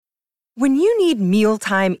When you need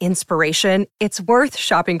mealtime inspiration, it's worth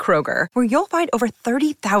shopping Kroger, where you'll find over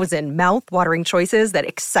 30,000 mouth-watering choices that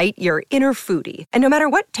excite your inner foodie. And no matter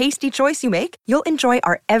what tasty choice you make, you'll enjoy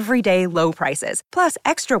our everyday low prices, plus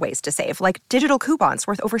extra ways to save, like digital coupons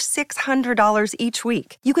worth over $600 each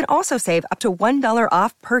week. You can also save up to $1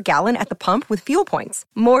 off per gallon at the pump with fuel points.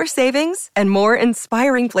 More savings and more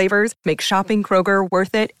inspiring flavors make shopping Kroger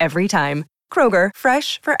worth it every time. Kroger,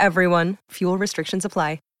 fresh for everyone. Fuel restrictions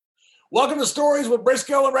apply. Welcome to Stories with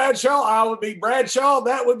Briscoe and Bradshaw. I would be Bradshaw.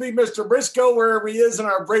 That would be Mr. Briscoe, wherever he is in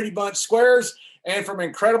our Brady Bunch squares. And from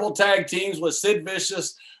incredible tag teams with Sid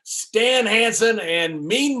Vicious, Stan Hansen, and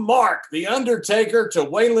Mean Mark, The Undertaker, to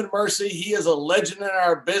Waylon Mercy. He is a legend in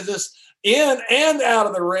our business, in and out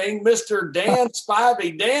of the ring, Mr. Dan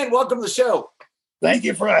Spivey. Dan, welcome to the show. Thank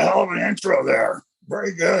you for a hell of an intro there.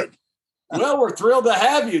 Very good. Well, we're thrilled to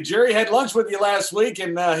have you. Jerry had lunch with you last week,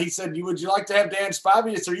 and he said, would you like to have Dan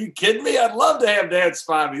Spivey? I said, are you kidding me? I'd love to have Dan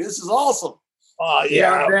Spivey. This is awesome.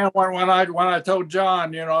 Yeah, Dan, when I told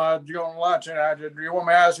John, I'd go on lunch, and I said, do you want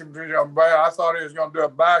me to ask him to, I thought he was going to do a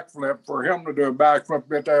backflip. For him to do a backflip,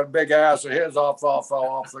 get that big ass of his off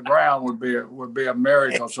the ground would be a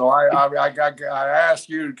miracle. So I asked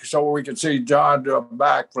you so we could see John do a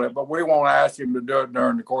backflip, but we won't ask him to do it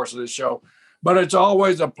during the course of the show. But it's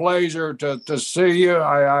always a pleasure to see you.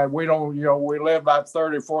 We don't, we live about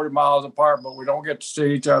 30, 40 miles apart, but we don't get to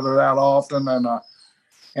see each other that often.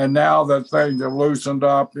 And now that things have loosened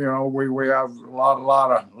up, we have a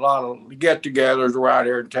lot of get-togethers right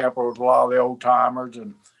here in Tampa with a lot of the old timers.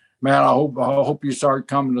 And man, I hope you start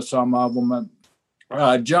coming to some of them.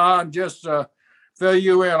 And John, just fill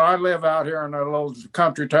you in. I live out here in a little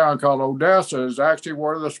country town called Odessa. Is actually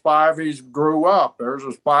where the Spiveys grew up. There's a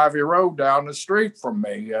Spivey Road down the street from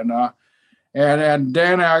me. And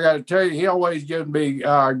Danny, I got to tell you, he always gives me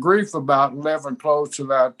grief about living close to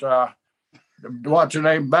that, what's her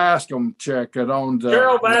name, Bascom chick that owns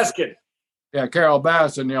Carol Baskin. Yeah, Carol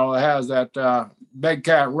Baskin, that has that Big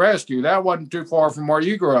Cat Rescue. That wasn't too far from where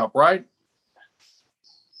you grew up, right?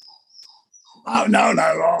 Oh, no,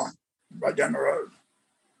 not at all. Right down the road.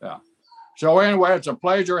 Yeah. So anyway, it's a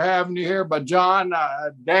pleasure having you here. But John,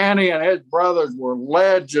 Danny and his brothers were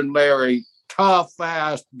legendary,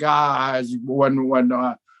 tough-ass guys. When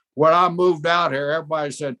I moved out here,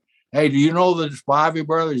 everybody said, hey, do you know the Spivey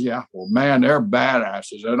brothers? Yeah. Well, man, they're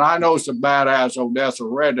badasses. And I know some badass Odessa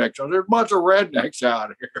rednecks. So there's a bunch of rednecks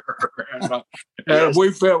out here. and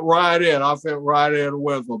we fit right in. I fit right in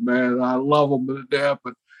with them, man. I love them to death.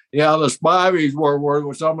 But yeah, the Spiveys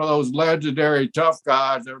were some of those legendary tough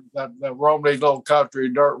guys that roam these little country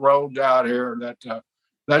dirt roads out here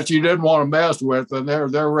that you didn't want to mess with, and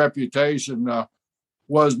their reputation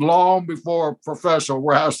was long before professional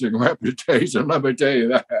wrestling reputation. Let me tell you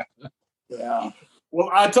that. Yeah. Well,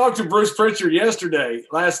 I talked to Bruce Pritchard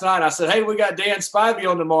last night. I said, hey, we got Dan Spivey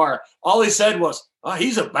on tomorrow. All he said was, oh,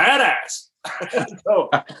 he's a badass. So,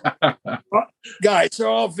 guys, they're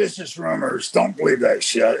all vicious rumors. Don't believe that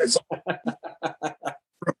shit. It's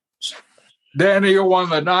Danny, you're one of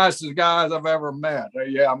the nicest guys I've ever met.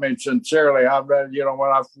 Yeah, I mean, sincerely, I've been,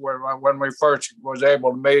 when we first was able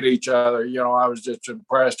to meet each other, I was just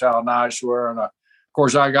impressed how nice you were. And of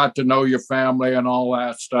course, I got to know your family and all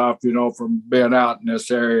that stuff, from being out in this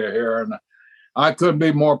area here. And I couldn't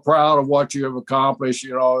be more proud of what you have accomplished.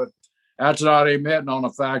 That's not even hitting on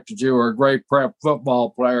the fact that you were a great prep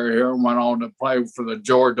football player here and went on to play for the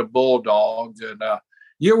Georgia Bulldogs. And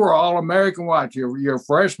you were All-American, your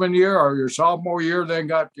freshman year or your sophomore year, then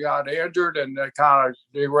got injured and kind of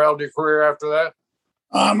derailed your career after that?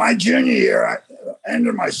 My junior year,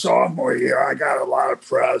 ended my sophomore year, I got a lot of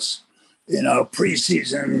press,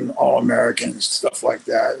 preseason All-Americans, stuff like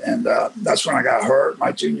that. And that's when I got hurt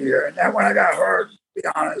my junior year. And then when I got hurt, to be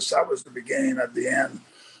honest, that was the beginning of the end.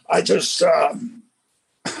 I just, the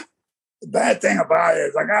bad thing about it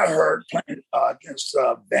is I got hurt playing against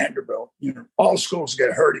Vanderbilt. All schools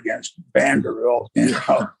get hurt against Vanderbilt,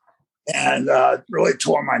 and really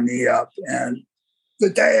tore my knee up. And the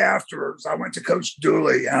day afterwards, I went to Coach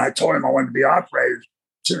Dooley and I told him I wanted to be operated as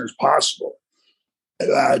soon as possible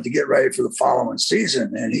to get ready for the following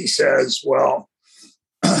season. And he says, well,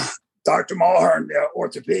 Dr. Mulhern, the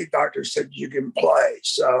orthopedic doctor, said you can play.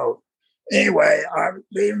 So anyway,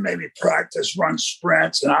 they made me practice, run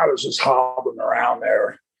sprints, and I was just hobbling around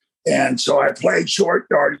there. And so I played short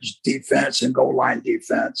yardage defense and goal line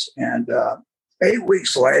defense. And 8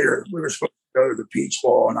 weeks later, we were supposed to go to the Peach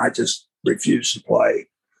Bowl, and I just refused to play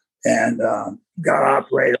and got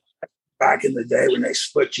operated back in the day when they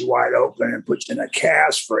split you wide open and put you in a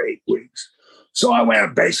cast for 8 weeks. So I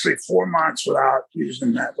went basically 4 months without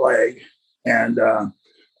using that leg. And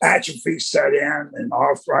atrophy set in and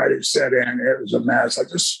arthritis set in. It was a mess.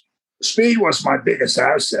 Speed was my biggest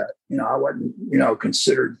asset. I wasn't,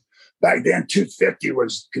 considered back then. 250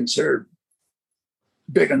 was considered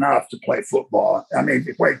big enough to play football. I mean, if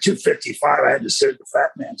you played 255, I had to sit at the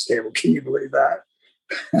fat man's table. Can you believe that?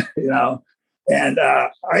 And I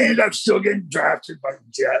ended up still getting drafted by the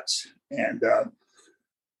Jets. And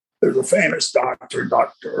there's a famous doctor,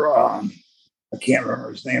 I can't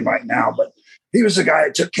remember his name right now, but he was the guy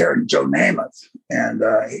that took care of Joe Namath. And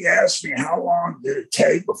he asked me, how long did it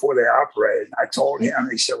take before they operated? And I told him,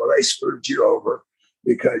 he said, well, they screwed you over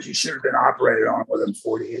because you should have been operated on within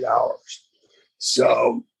 48 hours.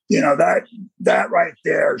 So, that right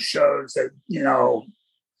there shows that,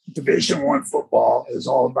 Division I football is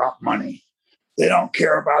all about money. They don't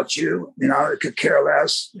care about you. They could care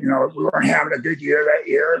less. We weren't having a good year that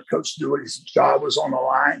year. Coach Dewey's job was on the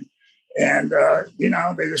line. And,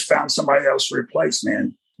 they just found somebody else to replace me.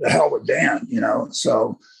 And the hell with Dan,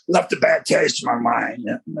 So left a bad taste in my mind,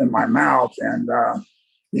 in my mouth. And,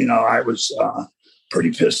 I was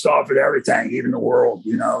pretty pissed off at everything, even the world,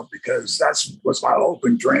 because that's what's my hope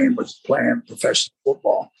and dream was playing professional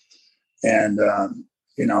football. And,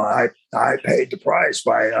 I paid the price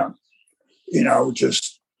by,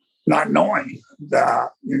 just not knowing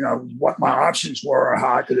that, what my options were or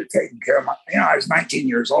how I could have taken care of I was 19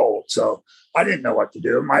 years old, so I didn't know what to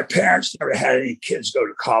do. My parents never had any kids go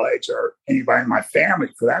to college or anybody in my family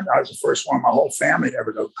for that. I was the first one in my whole family to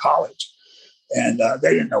ever go to college, and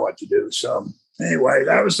they didn't know what to do. So anyway,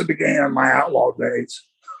 that was the beginning of my outlaw days.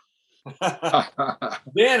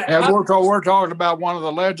 And we're talking about one of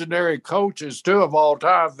the legendary coaches too of all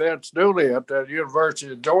time, Vince Dooley at the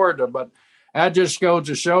University of Georgia. But that just goes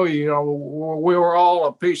to show you, we were all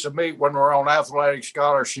a piece of meat when we're on athletic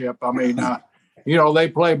scholarship. I mean, they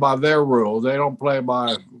play by their rules; they don't play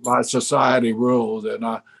by society rules. And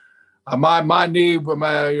my knee, we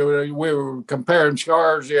were comparing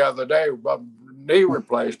scars the other day, knee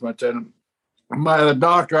replacements, and the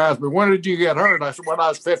doctor asked me, when did you get hurt? I said, when I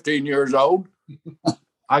was 15 years old.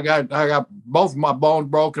 I got both of my bones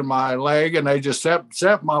broken in my leg, and they just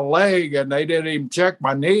set my leg, and they didn't even check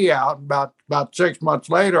my knee out. About 6 months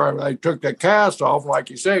later, they took the cast off. Like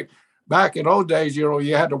you say, back in those days,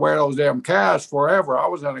 you had to wear those damn casts forever. I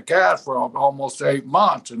was in a cast for almost 8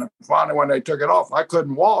 months, and finally when they took it off, I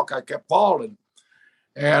couldn't walk. I kept falling.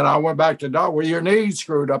 And I went back to Doc, well, your knee's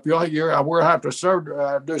screwed up. We're going to have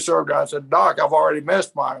to do surgery. I said, Doc, I've already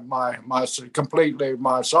missed my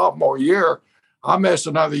sophomore year. I missed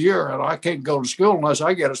another year, and I can't go to school unless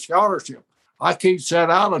I get a scholarship. I can't set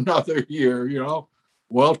out another year,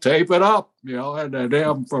 Well, tape it up, and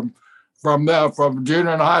then from junior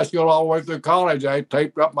and high school all the way through college, I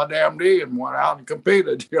taped up my damn knee and went out and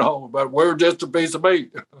competed, but we're just a piece of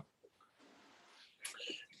meat.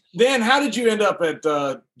 Dan, how did you end up at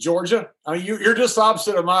Georgia? I mean, you're just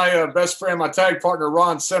opposite of my best friend, my tag partner,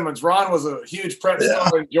 Ron Simmons. Ron was a huge prep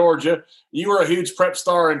star in Georgia. You were a huge prep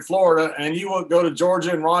star in Florida, and you would go to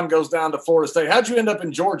Georgia, and Ron goes down to Florida State. How'd you end up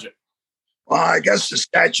in Georgia? Well, I guess the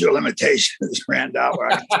statute of limitations ran out.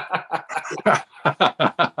 Right?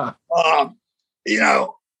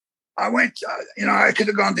 I went, I could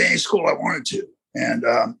have gone to any school I wanted to. And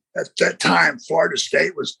at that time, Florida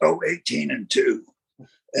State was 0-18-2.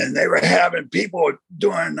 And they were having people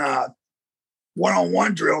doing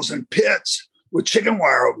one-on-one drills in pits with chicken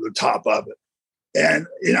wire over the top of it. And,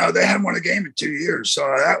 they hadn't won a game in 2 years. So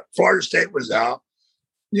Florida State was out.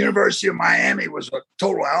 University of Miami was a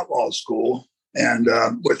total outlaw school. And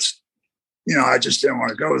I just didn't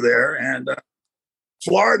want to go there. And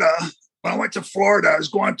Florida, when I went to Florida, I was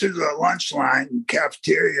going through the lunch line and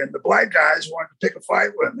cafeteria, and the black guys wanted to pick a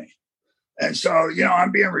fight with me. And so,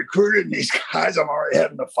 I'm being recruited, and these guys, I'm already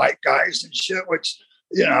having to fight guys and shit, which,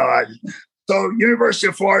 so University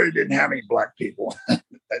of Florida didn't have any black people at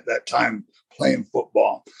that time playing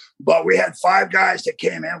football. But we had 5 guys that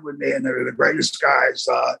came in with me, and they were the greatest guys.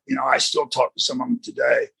 I still talk to some of them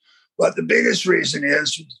today. But the biggest reason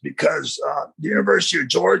is because the University of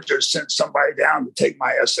Georgia sent somebody down to take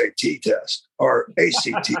my SAT test or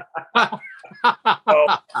ACT.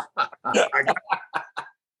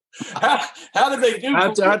 How did they do?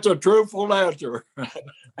 That's a truthful answer.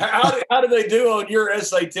 How did they do on your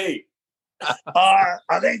SAT?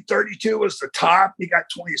 I think 32 was the top. You got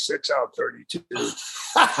 26 out of 32.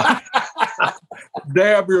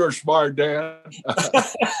 Damn, you're smart, Dan.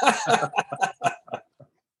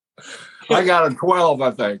 I got a 12,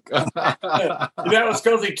 I think. That was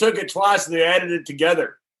because he took it twice and they added it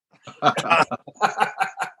together.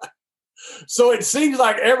 So it seems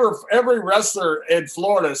like every wrestler in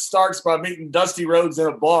Florida starts by meeting Dusty Rhodes in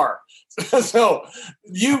a bar. So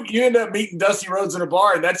you end up meeting Dusty Rhodes in a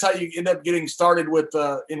bar, and that's how you end up getting started with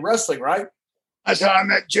in wrestling, right? That's how I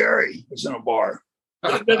met Jerry. Was in a bar.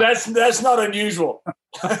 That's not unusual.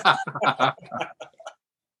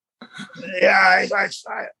 Yeah,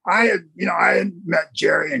 I had met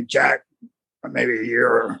Jerry and Jack maybe a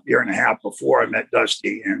year and a half before I met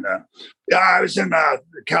Dusty, and I was in the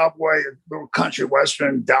Cowboy little country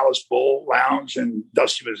western Dallas Bull Lounge, and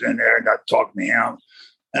Dusty was in there. I got talking to him,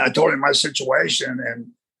 and I told him my situation,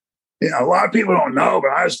 and a lot of people don't know,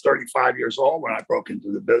 but I was 35 years old when I broke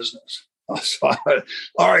into the business. So I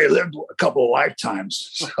already lived a couple of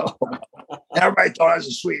lifetimes. So everybody thought I was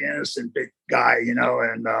a sweet, innocent, big guy,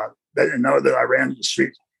 and they didn't know that I ran the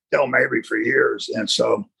street Del Mabry for years. And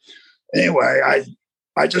so anyway,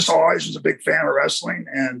 I just always was a big fan of wrestling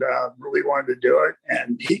and really wanted to do it.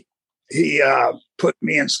 And he put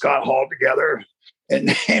me and Scott Hall together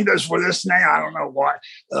and named us for this name. I don't know why.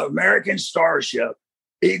 American Starship,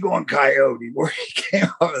 Eagle and Coyote. Where he came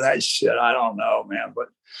up with that shit, I don't know, man. But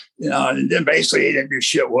and then basically he didn't do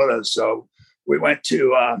shit with us. So we went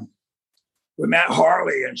to we met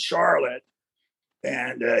Harley in Charlotte,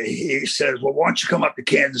 and he said, "Well, why don't you come up to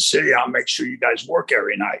Kansas City? I'll make sure you guys work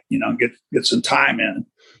every night, and get some time in."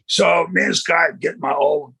 So me and Scott get my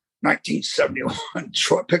old 1971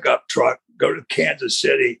 pickup truck, go to Kansas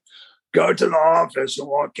City, go to the office and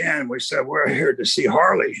walk in. We said, "We're here to see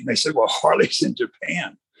Harley." And they said, "Well, Harley's in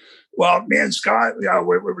Japan." Well, me and Scott, we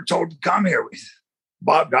were told to come here.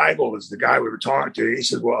 Bob Geigel was the guy we were talking to. He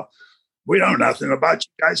said, "Well, we don't know nothing about you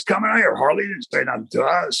guys coming out here. Harley didn't say nothing to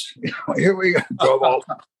us. Here we go." Drove all.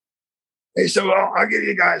 He said, "Well, I'll give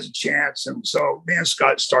you guys a chance." And so me and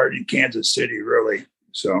Scott started in Kansas City, really.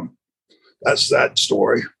 So that's that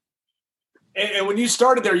story. And when you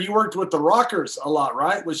started there, you worked with the Rockers a lot,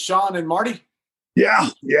 right? With Sean and Marty? Yeah.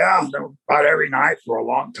 About every night for a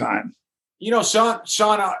long time. Sean,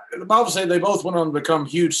 the Bible says they both went on to become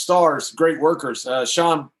huge stars, great workers.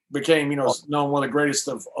 Sean became, known one of the greatest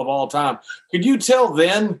of all time. Could you tell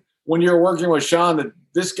then when you're working with Sean that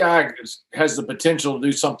this guy has the potential to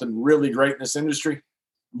do something really great in this industry?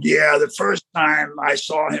 Yeah. The first time I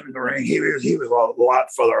saw him in the ring, he was a lot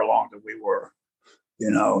further along than we were. He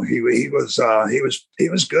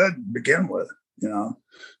was good to begin with.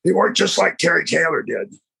 He worked just like Terry Taylor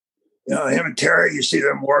did. Him and Terry, you see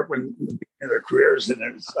them work in their careers, and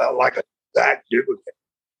it's like a exact duplicate.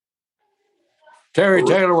 Terry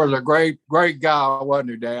Taylor was a great guy, wasn't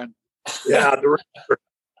he, Dan? Yeah, the Rooster.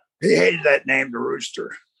 He hated that name, the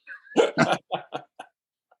Rooster.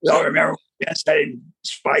 I remember Vince had him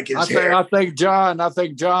spike his hair. I think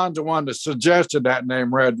John's the one that suggested that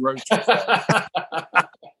name, Red Rooster.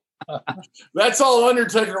 That's all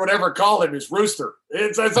Undertaker would ever call him is Rooster.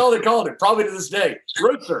 That's all they called him, probably to this day.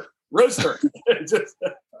 Rooster.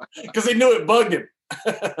 Because he knew it bugged him.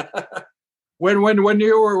 When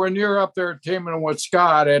you're up there teaming with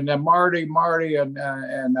Scott and then Marty and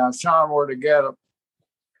Sean were together,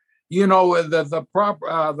 the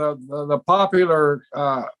popular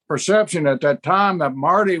perception at that time that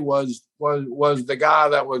Marty was the guy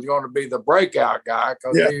that was going to be the breakout guy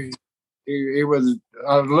because he was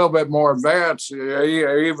a little bit more advanced.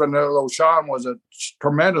 Even though Sean was a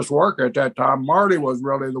tremendous worker at that time, Marty was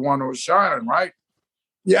really the one who was shining, right?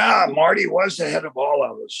 Yeah, Marty was ahead of all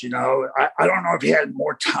of us. I don't know if he had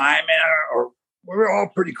more time in it, or we were all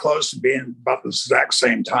pretty close to being about the exact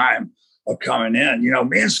same time of coming in.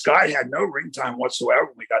 Me and Scott had no ring time whatsoever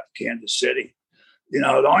when we got to Kansas City. The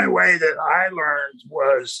only way that I learned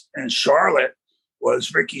was in Charlotte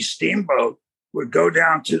was Ricky Steamboat would go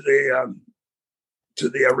down to the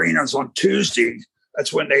arenas on Tuesday.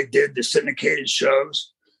 That's when they did the syndicated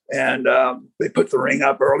shows. And they put the ring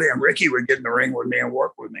up early, and Ricky would get in the ring with me and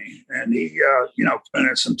work with me. And he, put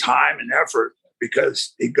in some time and effort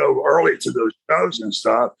because he'd go early to those shows and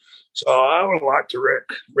stuff. So I owe a lot to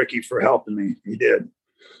Ricky for helping me. He did.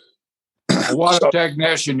 What a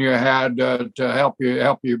technician you had to help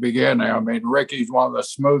you begin there. I mean, Ricky's one of the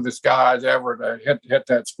smoothest guys ever to hit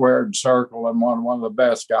that squared circle, and one of the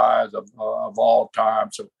best guys of all time.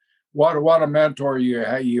 So what a mentor you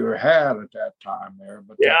had at that time there.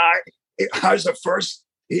 But I was the first.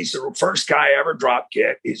 He's the first guy ever drop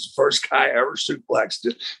kick. He's the first guy ever suplexed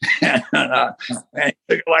it, and he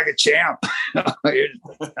took it like a champ.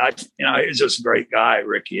 He's just a great guy.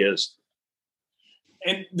 Ricky is.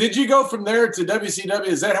 And did you go from there to WCW?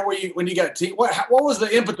 Is that when you got team? What was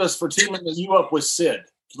the impetus for teaming you up with Sid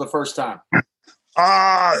for the first time?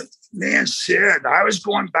 Man, Sid. I was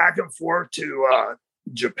going back and forth to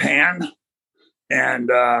Japan, and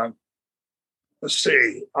let's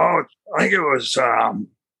see. Oh, I think it was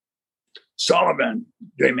Sullivan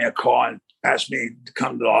gave me a call and asked me to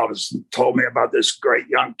come to the office and told me about this great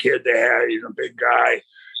young kid they had. He's a big guy.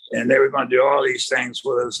 And they were going to do all these things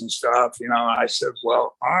with us and stuff. You know, I said,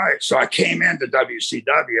 well, all right. So I came into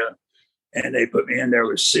WCW and they put me in there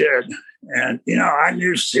with Sid. And, you know, I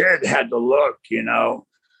knew Sid had the look, you know.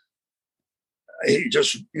 He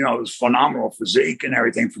just, you know, was phenomenal physique and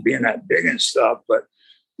everything for being that big and stuff. But,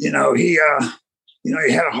 you know, he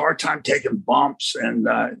had a hard time taking bumps. And,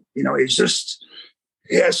 you know, he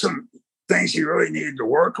has some things he really needed to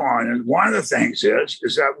work on. And one of the things is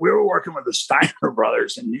that we were working with the Steiner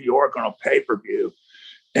brothers in New York on a pay-per-view.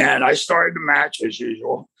 And I started the match as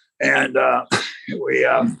usual. And I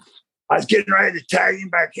was getting ready to tag him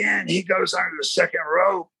back in. He goes under the second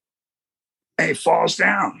rope and he falls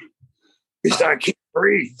down. He said, I can't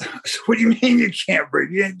breathe. I said, what do you mean you can't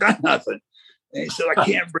breathe? You ain't done nothing. And he said, I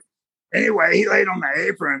can't breathe. Anyway, he laid on the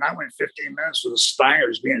apron, and I went 15 minutes with the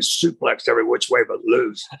Steiners being suplexed every which way but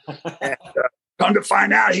loose. And come to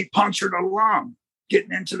find out, he punctured a lung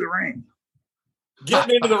getting into the ring.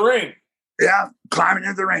 Getting into the ring? Yeah, climbing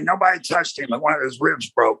into the ring. Nobody touched him, and one of his ribs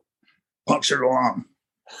broke, punctured a lung.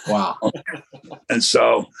 Wow. And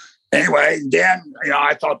so, anyway, then, you know,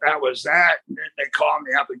 I thought that was that. And then they called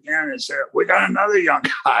me up again and said, we got another young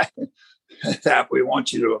guy that we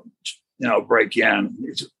want you to, you know, break in,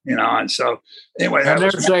 you know. And so anyway, and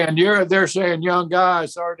they're saying young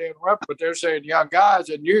guys, sorry to interrupt, but they're saying young guys,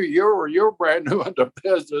 and you're brand new in the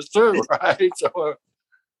business too, right? So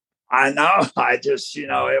I know, I just, you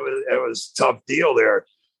know, it was a tough deal there.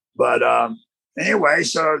 But anyway,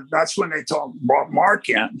 so that's when they brought Mark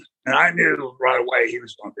in, and I knew right away he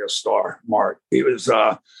was going to be a star. Mark, he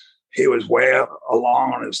was way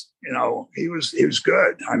along on his, you know, he was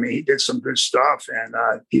good. I mean, he did some good stuff, and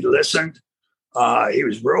he listened. He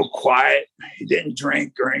was real quiet. He didn't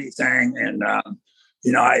drink or anything. And,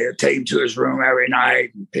 you know, I take him to his room every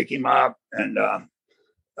night and pick him up. And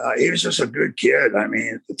he was just a good kid, I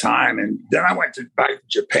mean, at the time. And then I went back to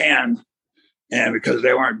Japan, and because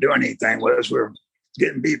they weren't doing anything with us, we were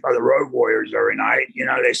getting beat by the Road Warriors every night. You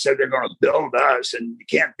know, they said they're going to build us, and you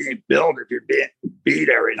can't be built if you're being beat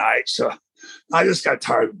every night. So I just got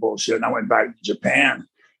tired of the bullshit, and I went back to Japan.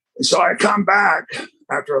 And so I come back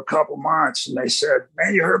after a couple months, and they said,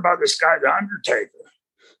 man, you heard about this guy, The Undertaker? I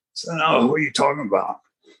said, no, who are you talking about?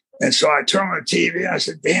 And so I turned on the TV, and I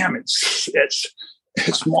said, damn,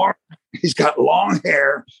 it's Mark. He's got long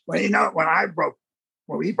hair. Well, you know,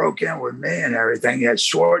 when he broke in with me and everything, he had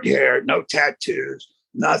short hair, no tattoos,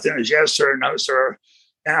 nothing. It was yes, sir, no, sir.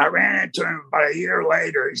 And I ran into him about a year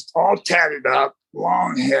later. He's all tatted up,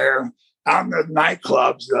 long hair, out in the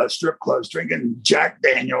nightclubs, strip clubs, drinking Jack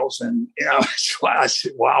Daniels. And, you know, I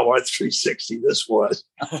said, wow, what a 360 this was.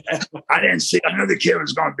 I knew the kid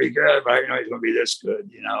was going to be good, but I didn't know he was going to be this good,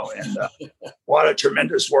 you know. And what a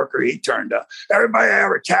tremendous worker he turned out. Everybody I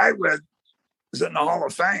ever tagged with was in the Hall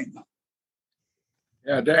of Fame.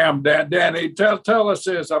 Yeah, damn, Danny, tell us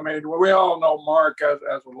this. I mean, we all know Mark as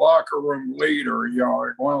a locker room leader. You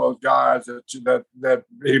know, one of those guys that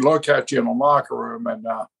he looked at you in the locker room and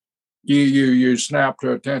you snap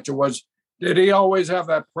to attention. Did he always have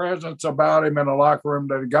that presence about him in the locker room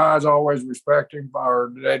that the guys always respect him,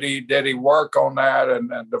 or did he work on that and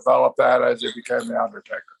develop that as he became the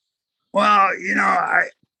Undertaker? Well, you know,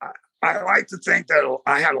 I like to think that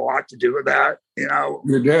I had a lot to do with that. You know,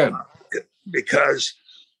 you did. Because,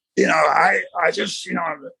 you know, I just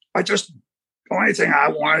the only thing I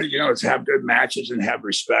wanted, you know, is have good matches and have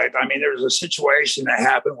respect. I mean, there was a situation that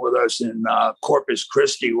happened with us in Corpus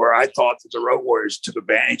Christi where I thought that the Road Warriors took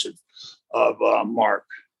advantage of Mark,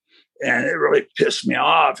 and it really pissed me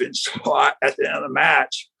off. And so at the end of the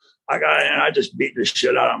match, I got in and I just beat the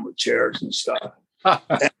shit out of him with chairs and stuff.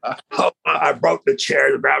 And I broke the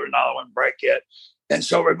chair, grab another one, break it. And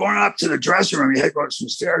so we're going up to the dressing room. He had to go up some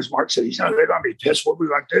stairs. Mark said, you know, they're going to be pissed. What are we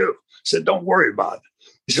going to do? I said, don't worry about it.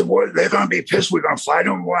 He said, well, they're going to be pissed. We're going to fight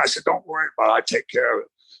them. I said, don't worry about it. I take care of it.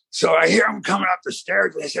 So I hear them coming up the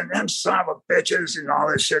stairs. They said, them son of a bitches and all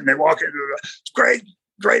this shit. And they walk into the,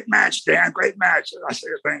 great match, Dan. Great match. I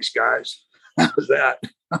said, thanks, guys. That was that.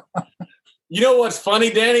 You know what's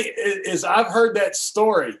funny, Danny, is I've heard that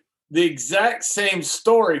story, the exact same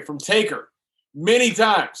story from Taker many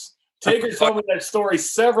times. Taker told me that story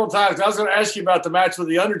several times. I was going to ask you about the match with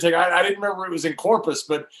The Undertaker. I didn't remember it was in Corpus,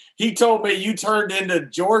 but he told me you turned into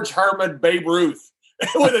George Herman Babe Ruth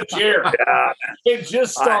with a chair. Yeah. It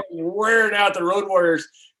just started wearing out the Road Warriors.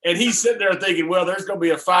 And he's sitting there thinking, well, there's going to be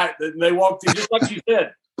a fight. And they walked in just like you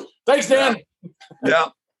said. Thanks, Dan. Yeah,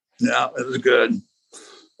 it was good.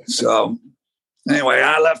 So anyway,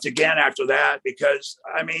 I left again after that because,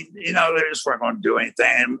 I mean, they just weren't going to do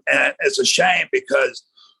anything. And it's a shame because,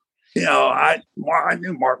 I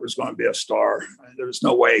knew Mark was going to be a star. There was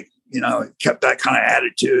no way, he kept that kind of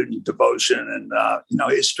attitude and devotion. And,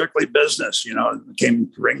 he's strictly business, it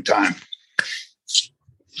came ring time.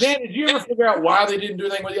 Dan, did you ever figure out why they didn't do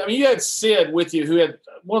anything with you? I mean, you had Sid with you, who had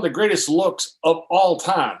one of the greatest looks of all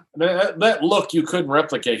time. I mean, that look you couldn't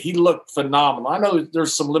replicate. He looked phenomenal. I know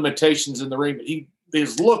there's some limitations in the ring, but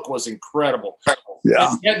his look was incredible.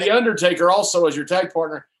 Yeah. You had The Undertaker also as your tag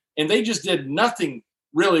partner, and they just did nothing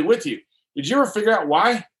really with you. Did you ever figure out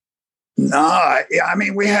why? No, I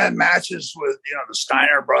mean, we had matches with, the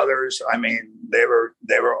Steiner brothers. I mean, they were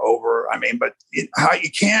over. I mean, but how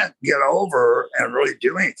you can't get over and really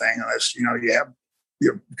do anything unless,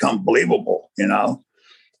 you become believable, And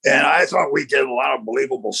I thought we did a lot of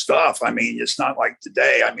believable stuff. I mean, it's not like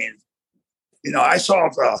today. I mean, I saw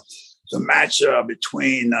the match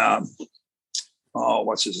between,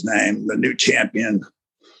 what's his name? The new champion,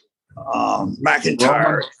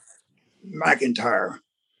 McIntyre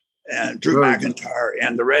and Drew McIntyre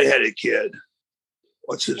and the redheaded kid.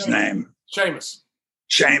 What's his name?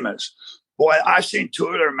 Sheamus. Boy, I've seen two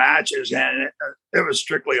of their matches, and it was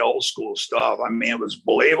strictly old school stuff. I mean, it was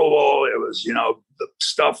believable. It was, the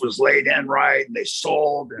stuff was laid in right, and they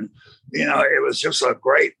sold, and it was just a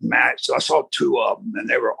great match. So I saw two of them, and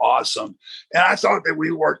they were awesome. And I thought that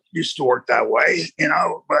we used to work that way,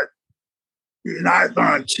 but you're not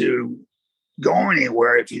going to go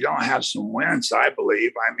anywhere if you don't have some wins, I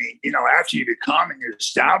believe. I mean, after you become and you're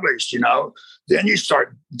established, then you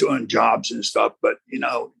start doing jobs and stuff, but,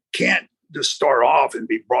 can't just start off and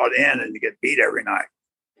be brought in and get beat every night.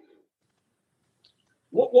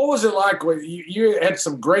 What was it like when you had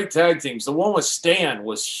some great tag teams? The one with Stan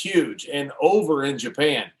was huge and over in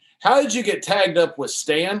Japan. How did you get tagged up with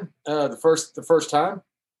Stan the first time?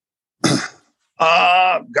 Gosh.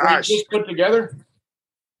 Were you just put together?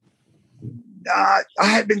 I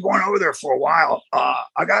had been going over there for a while.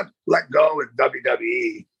 I got let go with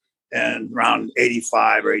WWE in around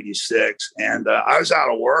 85 or 86. And I was out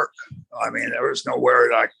of work. I mean, there was nowhere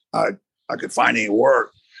that I could find any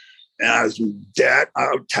work. And I was in debt. I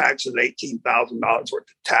owed taxes, $18,000 worth of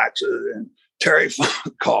taxes. And Terry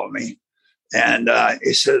Funk called me. And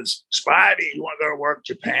he says, Spidey, you want to go to work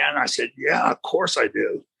Japan? I said, yeah, of course I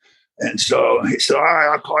do. And so he said, all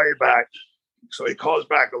right, I'll call you back. So he calls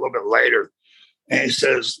back a little bit later. And he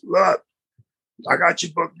says, look, I got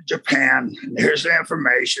you booked to Japan, and here's the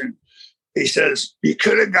information. He says, you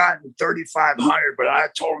could have gotten 3,500, but I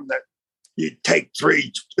told him that you'd take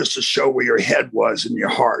 3 just to show where your head was and your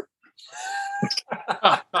heart.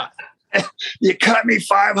 You cut me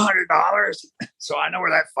 $500, so I know where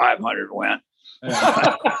that 500 went.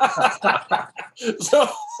 So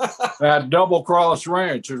that Double Cross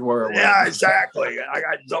Ranch is where it went. Yeah, exactly. I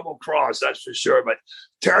got double cross, that's for sure. But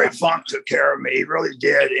Terry Funk took care of me. He really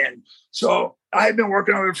did. And so I had been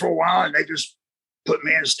working over there for a while, and they just put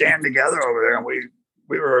me and Stan together over there, and we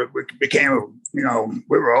became, we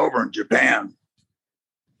were over in Japan.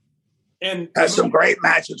 And had some great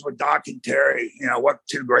matches with Doc and Terry. What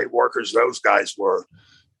two great workers those guys were.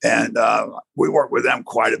 And we worked with them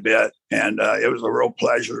quite a bit. And it was a real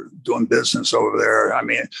pleasure doing business over there. I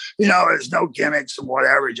mean, there's no gimmicks and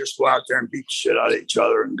whatever. You just go out there and beat the shit out of each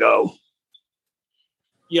other and go.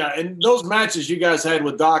 Yeah, and those matches you guys had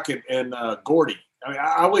with Doc and Gordy, I mean,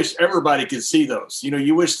 I wish everybody could see those.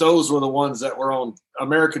 You wish those were the ones that were on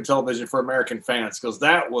American television for American fans, because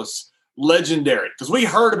that was legendary. Because we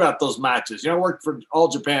heard about those matches. I worked for All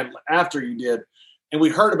Japan after you did, and we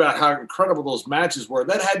heard about how incredible those matches were.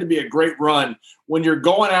 That had to be a great run when you're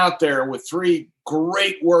going out there with 3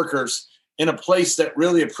 great workers in a place that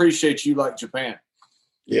really appreciates you like Japan.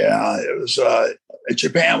 Yeah, it was.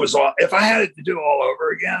 Japan was all. If I had it to do all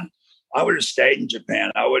over again, I would have stayed in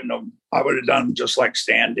Japan. I would have done just like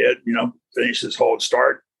Stan did. Finished his whole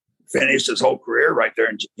career right there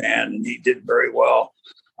in Japan, and he did very well.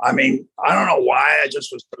 I mean, I don't know why I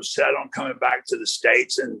just was so set on coming back to the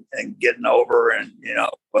States and getting over, and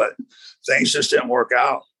but things just didn't work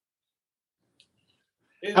out.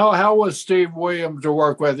 How was Steve Williams to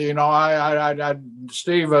work with?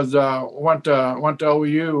 Steve went to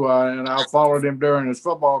OU, and I followed him during his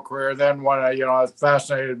football career. Then when I was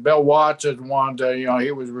fascinated, Bill Watson wanted to,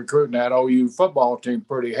 he was recruiting that OU football team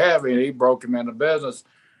pretty heavy, and he broke him into business.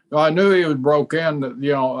 I knew he was broke in,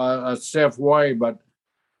 a stiff way, but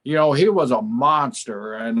he was a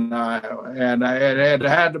monster, and it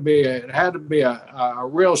had to be a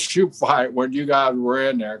real shoot fight when you guys were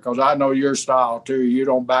in there, because I know your style too. You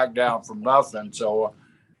don't back down from nothing. So,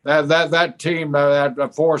 That team,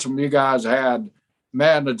 that foursome you guys had,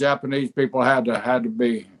 man, the Japanese people had to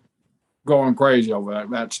be going crazy over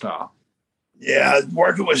that style. Yeah,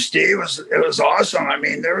 working with Steve was awesome. I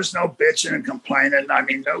mean, there was no bitching and complaining. I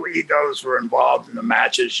mean, no egos were involved in the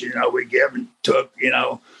matches. You know, we give and took.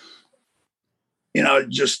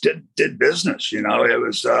 Just did business. You know, it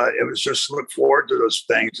was just look forward to those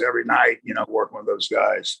things every night. You know, working with those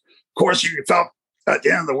guys. Of course, you felt at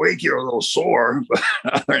the end of the week you were a little sore, but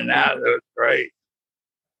other than that, it was great.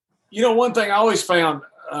 You know, one thing I always found,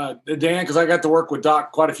 Dan, because I got to work with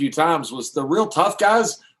Doc quite a few times, was the real tough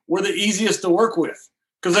guys were the easiest to work with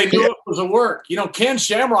because they knew it was a work. You know, Ken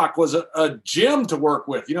Shamrock was a gem to work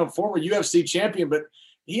with, you know, former UFC champion, but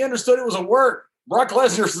he understood it was a work. Brock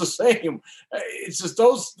Lesnar's the same. It's just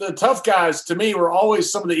the tough guys to me were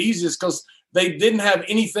always some of the easiest because they didn't have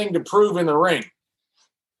anything to prove in the ring.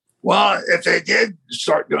 Well, if they did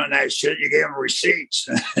start doing that shit, you gave them receipts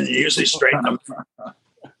and you usually straighten them.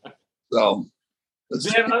 So,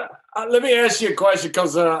 Dan, let me ask you a question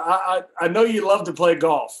because I know you love to play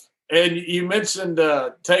golf, and you mentioned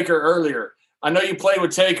Taker earlier. I know you played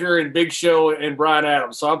with Taker and Big Show and Bryan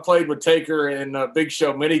Adams. So I played with Taker and Big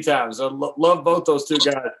Show many times. I love both those two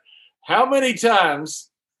guys. How many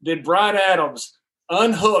times did Bryan Adams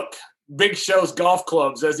unhook Big Show's golf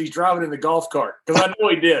clubs as he's driving in the golf cart? Because I know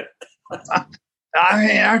he did. I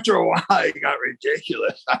mean, after a while, it got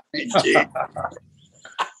ridiculous. I mean, gee.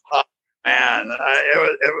 Man,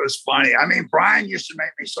 it was funny. I mean, Brian used to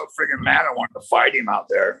make me so freaking mad. I wanted to fight him out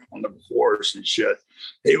there on the course and shit.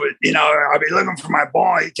 He would, I'd be looking for my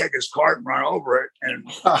ball. He'd take his cart and run over it and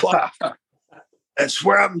and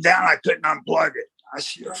swear up and down I couldn't unplug it. I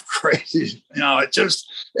said, you're crazy.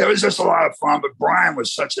 It was just a lot of fun. But Brian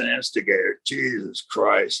was such an instigator. Jesus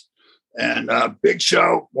Christ. And Big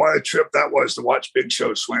Show, what a trip that was to watch Big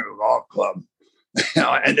Show swing a golf club,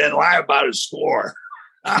 and then lie about his score.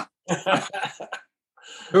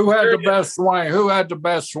 Who had the best swing? Who had the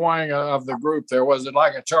best swing of the group there? Was it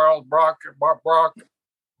like a Charles Barkley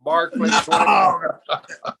swing?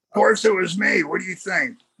 Of course it was me. What do you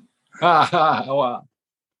think? Well,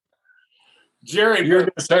 Jerry, you're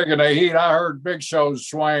just taking a heat. I heard Big Show's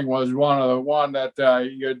swing was one that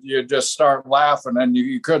you just start laughing and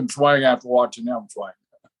you couldn't swing after watching him swing.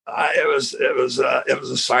 It was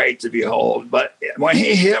a sight to behold. But when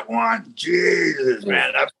he hit one, Jesus,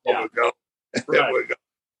 man, that would go. Right. It would go.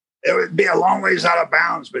 It would be a long ways out of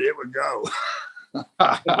bounds, but it would go.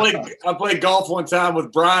 I played golf one time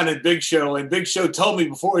with Brian and Big Show, and Big Show told me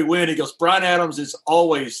before we went, he goes, Bryan Adams is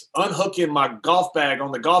always unhooking my golf bag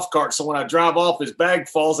on the golf cart, so when I drive off, his bag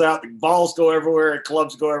falls out, the balls go everywhere, and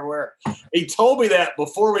clubs go everywhere. He told me that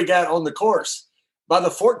before we got on the course. By the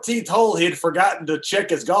 14th hole, he had forgotten to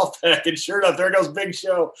check his golf bag, and sure enough, there goes Big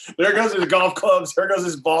Show. There goes his golf clubs. There goes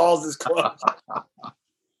his balls, his clubs.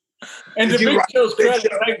 And to Big Show's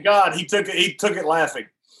credit, thank God, he took it laughing.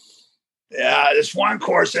 Yeah, this one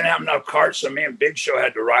course didn't have enough carts, so me and Big Show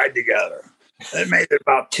had to ride together. They made it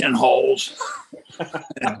about 10 holes.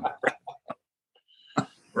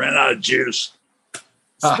 Ran out of juice.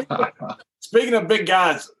 Speaking of big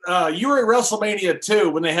guys, you were at WrestleMania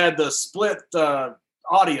 2 when they had the split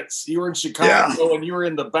audience. You were in Chicago and you were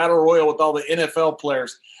in the Battle Royal with all the NFL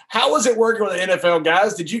players. How was it working with the NFL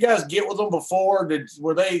guys? Did you guys get with them before?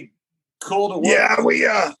 Were they cool to work? Yeah,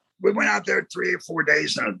 we went out there 3 or 4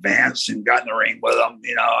 days in advance and got in the ring with them,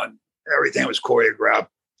 and everything was choreographed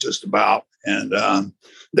just about. And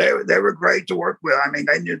they were great to work with. I mean,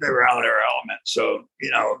 they knew they were out of their element. So,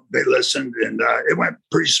 they listened and it went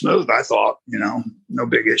pretty smooth, I thought, no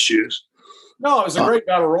big issues. No, it was a great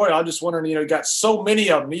battle royal. I'm just wondering, you got so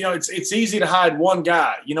many of them. It's easy to hide one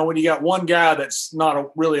guy. When you got one guy that's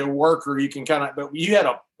not really a worker, you can but you had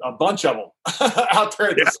a bunch of them out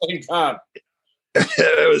there at the same time.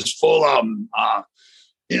 It was full of them.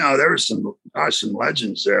 There were some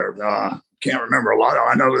legends there. Can't remember a lot of.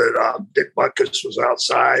 I know that Dick Butkus was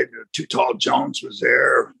outside. Too Tall Jones was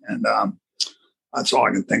there, and that's all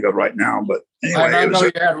I can think of right now. But anyway, I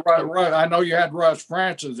know you had Russ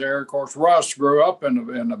Francis there. Of course, Russ grew up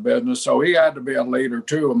in the business, so he had to be a leader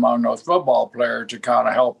too among those football players to kind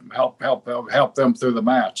of help them through the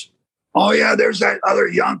match. Oh yeah, there's that other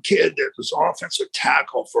young kid that was offensive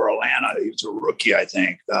tackle for Atlanta. He was a rookie, I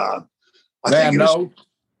think. No, I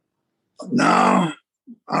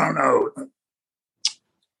don't know. I'm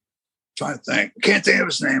trying to think. Can't think of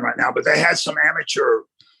his name right now, but they had some amateur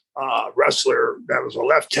wrestler that was a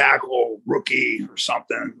left tackle rookie or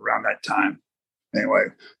something around that time. Anyway,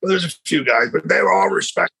 but there's a few guys, but they were all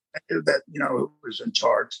respected that, who was in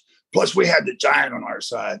charge. Plus we had the Giant on our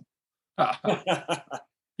side.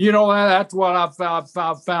 You know, that's what I've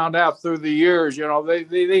found out through the years. You know,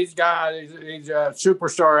 these guys, these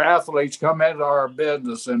superstar athletes come into our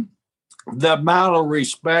business, and the amount of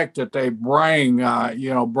respect that they bring into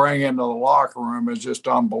the locker room is just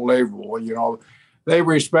unbelievable. You know, they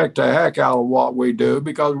respect the heck out of what we do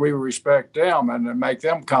because we respect them and make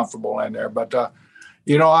them comfortable in there. But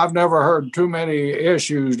you know, I've never heard too many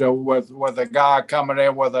issues with a guy coming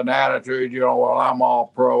in with an attitude. You know, well, I'm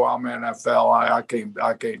all pro, I'm NFL,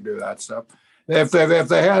 I can't do that stuff. If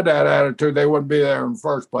they had that attitude, they wouldn't be there in the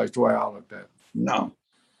first place. The way I looked at it. No,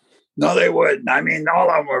 they wouldn't. I mean, all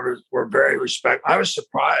of them were very respectful. I was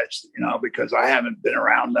surprised, you know, because I haven't been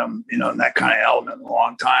around them, you know, in that kind of element in a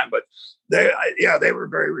long time. But they were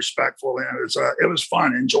very respectful, and it was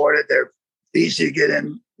fun. Enjoyed it. They're easy to get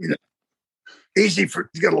in, you know. Easy to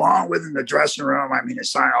get along with in the dressing room. I mean, they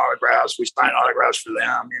sign autographs. We sign autographs for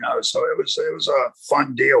them, you know. So it was a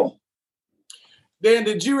fun deal. Dan,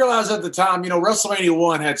 did you realize at the time, you know, WrestleMania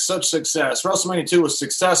 1 had such success. WrestleMania 2 was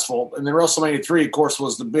successful, and then WrestleMania 3, of course,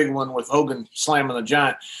 was the big one with Hogan slamming the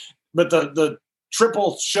Giant. But the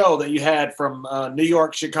triple show that you had from New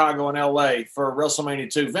York, Chicago, and L.A. for WrestleMania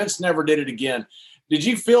 2, Vince never did it again. Did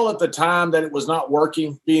you feel at the time that it was not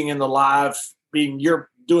working, being in the live,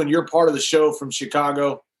 doing your part of the show from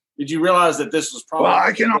Chicago? Did you realize that this was probably? Well,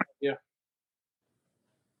 I can only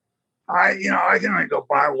go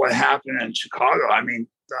by what happened in Chicago. I mean,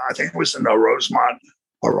 I think it was in the Rosemont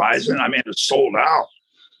Horizon. I mean, it was sold out.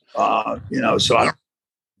 You know, so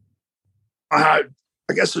I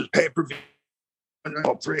guess it was pay-per-view.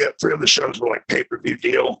 Three of the shows were like pay-per-view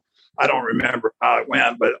deal. I don't remember how it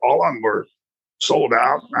went, but all of them were sold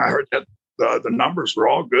out. I heard that the numbers were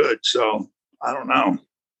all good. So I don't know.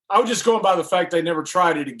 I was just going by the fact they never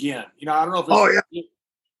tried it again. You know, I don't know if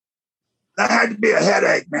that had to be a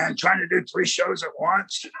headache, man. Trying to do 3 shows at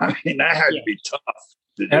once. I mean, that had to be tough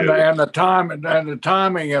to do. And the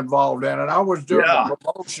timing involved in it. I was doing a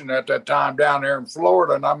promotion at that time down there in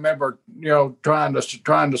Florida, and I remember, you know, trying to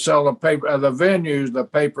sell the venues, the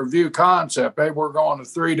pay-per-view concept. Hey, we're going to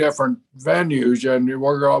 3 different venues, and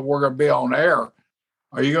we're going to be on air.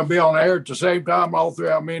 Are you going to be on air at the same time all three?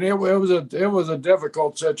 I mean, it was a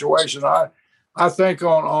difficult situation. I think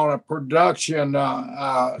on a production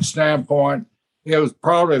standpoint, it was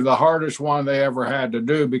probably the hardest one they ever had to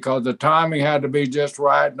do because the timing had to be just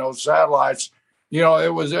right. And those satellites, you know,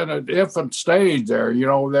 it was in an infant stage there. You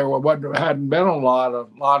know, hadn't been a lot of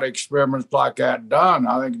experiments like that done.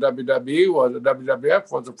 I think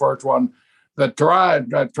WWF was the first one that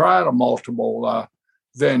tried a multiple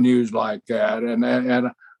venues like that,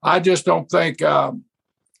 and I just don't think it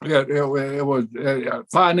was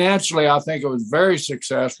financially. I think it was very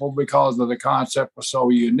successful because of the concept was so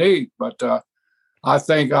unique. But I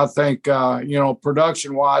think you know,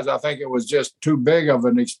 production wise, I think it was just too big of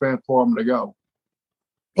an expense for them to go.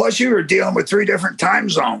 Plus, you were dealing with 3 different time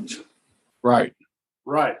zones. Right.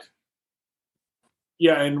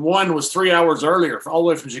 Yeah, and one was 3 hours earlier, all the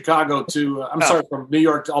way from Chicago to from New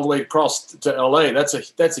York all the way across to L.A. That's a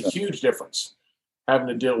huge difference having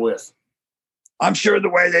to deal with. I'm sure the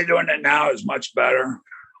way they're doing it now is much better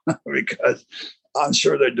because I'm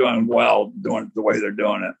sure they're doing well doing it the way they're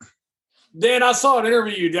doing it. Dan, I saw an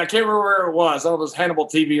interview. I can't remember where it was. I don't know if it was Hannibal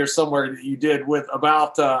TV or somewhere that you did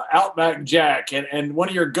about Outback Jack and one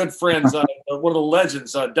of your good friends, one of the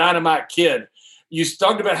legends, Dynamite Kid. You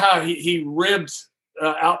talked about how he ribbed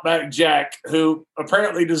Outback Jack, who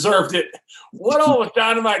apparently deserved it. What all was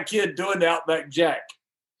Dynamite Kid doing to Outback Jack?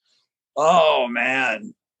 Oh,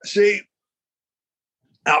 man. See,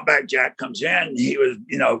 Outback Jack comes in. He was,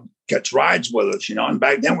 you know, gets rides with us, you know, and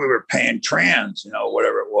back then we were paying trans, you know,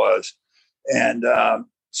 whatever it was. And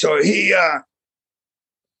so he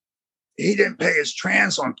didn't pay his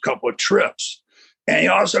trans on a couple of trips. And he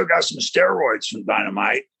also got some steroids from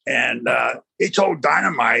Dynamite. And he told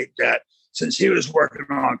Dynamite that since he was working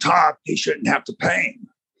on top, he shouldn't have to pay him.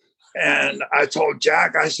 And I told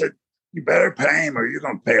Jack, I said, you better pay him or you're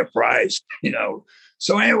going to pay a price, you know.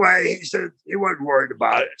 So anyway, he said he wasn't worried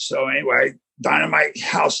about it. So anyway, Dynamite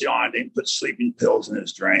halcyoned him, put sleeping pills in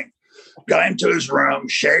his drink, got him to his room,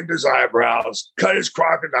 shaved his eyebrows, cut his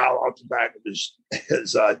crocodile off the back of his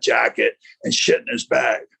jacket, and shit in his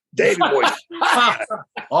bag. Davey Boy.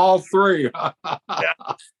 All 3. Yeah.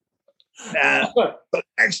 And the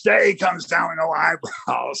next day he comes down with no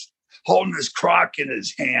eyebrows, holding his crock in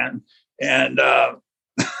his hand. And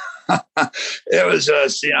it was,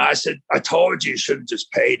 you know, I said, I told you should have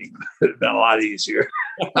just paid him. It would have been a lot easier.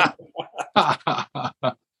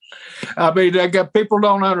 I mean, people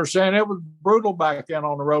don't understand. It was brutal back then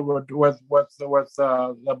on the road with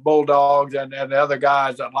the Bulldogs and the other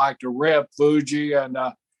guys that like to rip Fuji. And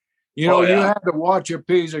You know, you had to watch your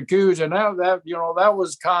P's and Q's, and that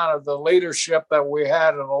was kind of the leadership that we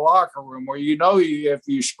had in the locker room, where if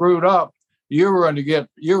you screwed up, you were going to get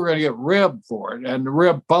ribbed for it, and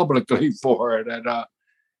ribbed publicly for it,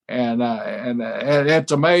 and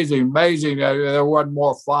it's amazing. There wasn't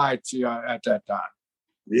more fights at that time.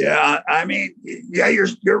 Yeah, I mean, yeah,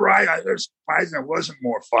 you're right. There's surprising there wasn't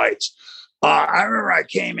more fights. I remember I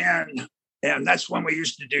came in, and that's when we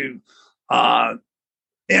used to do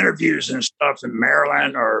interviews and stuff in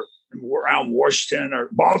Maryland or around Washington or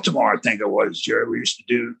Baltimore, I think it was, Jerry. We used to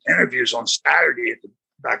do interviews on Saturday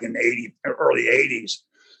back in the early 80s.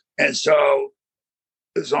 And so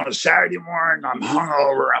it was on a Saturday morning. I'm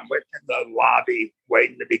hungover. I'm waiting in the lobby,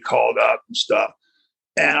 waiting to be called up and stuff.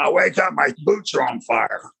 And I wake up, my boots are on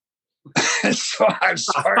fire. And so I'm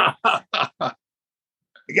sorry. I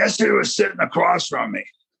guess he was sitting across from me,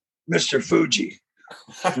 Mr. Fuji.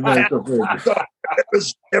 It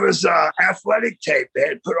was athletic tape they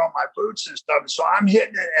had put on my boots and stuff. So I'm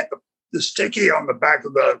hitting it, and the sticky on the back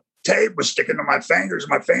of the tape was sticking to my fingers.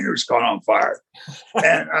 My fingers caught on fire.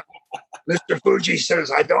 And Mr. Fuji says,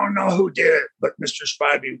 I don't know who did it, but Mr.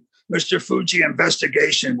 Spivey, Mr. Fuji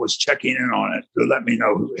investigation was checking in on it to let me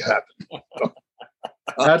know who it happened.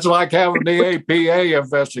 That's like having the APA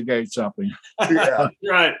investigate something. Yeah,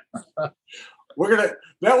 right.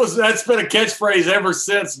 That's been a catchphrase ever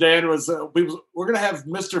since, Dan. We're gonna have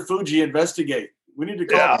Mr. Fuji investigate. We need to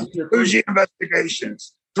call Mr. Fuji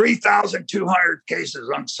investigations. 3,200 cases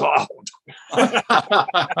unsolved.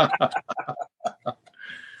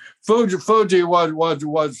 Fuji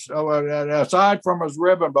was aside from his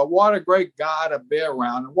ribbon, but what a great guy to be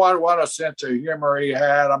around. What a sense of humor he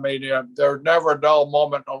had. I mean, there's never a dull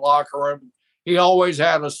moment in the locker room. He always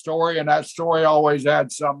had a story, and that story always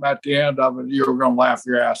had something at the end of it you were going to laugh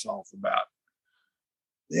your ass off about.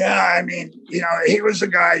 Yeah, I mean, he was a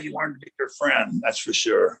guy you wanted to be your friend, that's for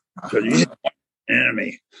sure. Because he's an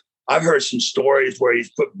enemy. I've heard some stories where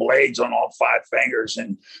he's put blades on all 5 fingers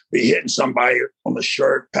and be hitting somebody on the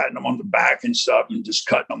shirt, patting them on the back and stuff, and just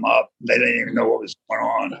cutting them up. They didn't even know what was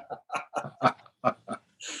going on.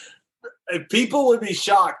 People would be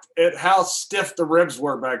shocked at how stiff the ribs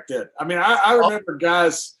were back then. I mean, I remember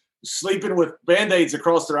guys sleeping with Band-Aids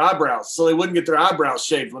across their eyebrows so they wouldn't get their eyebrows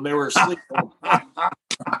shaved when they were asleep. I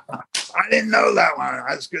didn't know that one.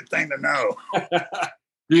 That's a good thing to know.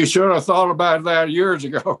 You should have thought about that years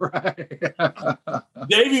ago, right?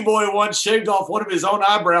 Davey Boy once shaved off one of his own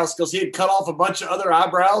eyebrows because he had cut off a bunch of other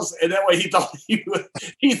eyebrows, and that way he thought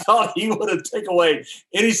he would have taken away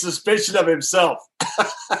any suspicion of himself.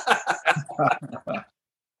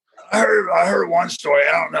 I heard one story.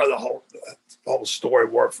 I don't know the whole story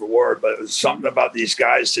word for word, but it was something about these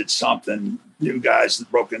guys did something. New guys that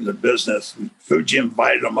broke into the business. And Fuji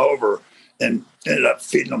invited them over and ended up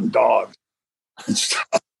feeding them dogs and stuff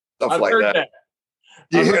like that.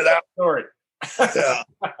 Do you hear that story? Yeah.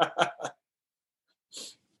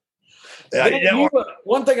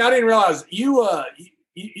 One thing I didn't realize, you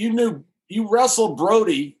wrestled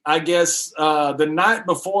Brody, I guess, the night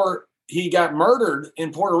before he got murdered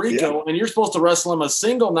in Puerto Rico, and you're supposed to wrestle him a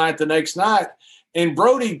single night the next night. And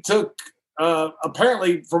Brody took,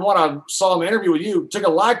 apparently, from what I saw in the interview with you, took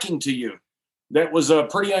a liking to you. That was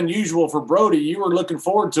pretty unusual for Brody. You were looking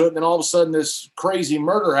forward to it, and then all of a sudden this crazy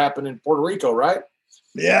murder happened in Puerto Rico, right?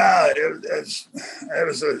 Yeah, it was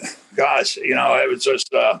it was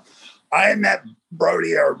just, I met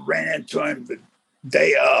Brody or ran into him the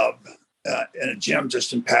day of in a gym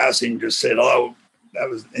just in passing, just said hello.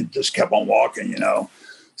 And just kept on walking,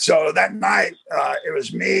 So that night, it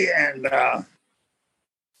was me and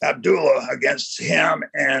Abdullah against him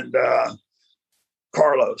and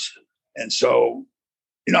Carlos. And so,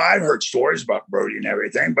 I'd heard stories about Brody and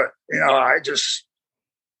everything, but, I just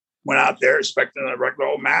went out there expecting a regular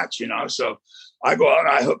old match, So I go out and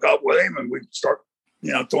I hook up with him and we start,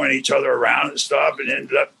 throwing each other around and stuff, and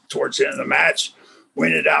ended up towards the end of the match. We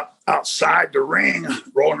ended up outside the ring,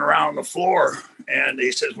 rolling around on the floor. And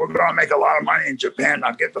he says, we're going to make a lot of money in Japan.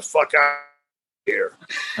 Now get the fuck out of here.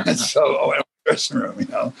 And so I went to the dressing room,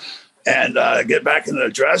 and get back in the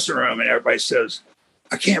dressing room. And everybody says,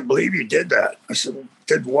 I can't believe you did that. I said, well,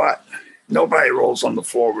 did what? Nobody rolls on the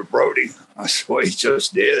floor with Brody. I said, well, he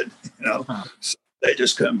just did, So they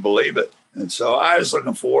just couldn't believe it. And so I was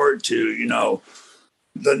looking forward to,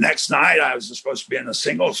 the next night, I was supposed to be in a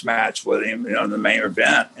singles match with him, in the main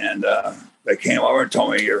event. And they came over and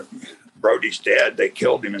told me, Brody's dead. They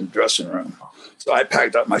killed him in the dressing room. So I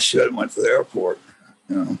packed up my shit and went to the airport.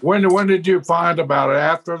 When did you find about it?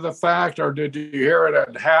 After the fact, or did you hear it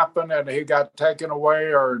had happened and he got taken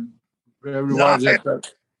away? Or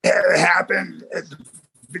it happened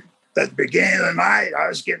at the beginning of the night, I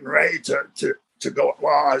was getting ready to go.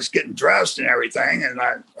 Well, I was getting dressed and everything, and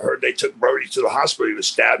I heard they took Brody to the hospital. He was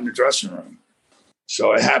stabbed in the dressing room.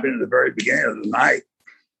 So it happened at the very beginning of the night.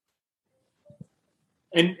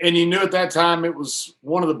 And you knew at that time it was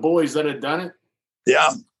one of the boys that had done it?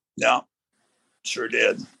 Yeah, sure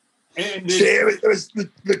did. And see, it was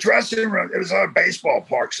the dressing room. It was on a baseball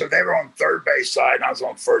park, so they were on third base side, and I was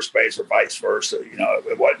on first base, or vice versa. You know,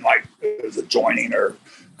 it wasn't like it was adjoining or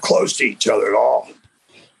close to each other at all.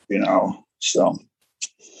 You know, so.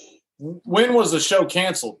 When was the show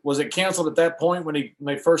canceled? Was it canceled at that point when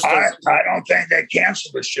they first started? I don't think they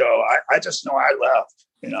canceled the show. I just know I left.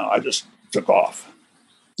 You know, I just took off.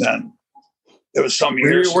 Then it was some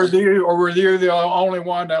years. Were you the only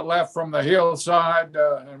one that left from the hillside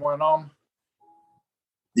and went on?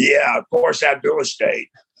 Yeah, of course, Abdullah stayed.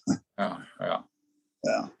 Yeah.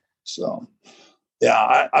 So,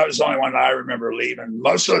 yeah, I was the only one that I remember leaving.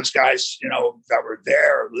 Most of those guys, you know, that were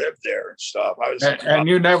there lived there and stuff. And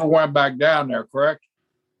you never went back down there, correct?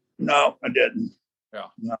 No, I didn't. Yeah.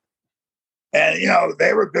 No. And, you know,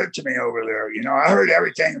 they were good to me over there. You know, I heard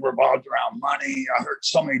everything revolved around money. I heard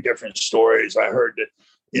so many different stories. I heard that,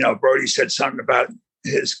 you know, Brody said something about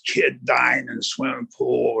his kid dying in the swimming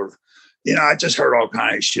pool. Or, you know, I just heard all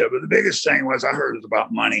kinds of shit. But the biggest thing was I heard it was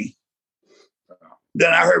about money.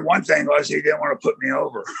 Then I heard one thing was he didn't want to put me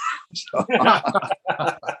over. So,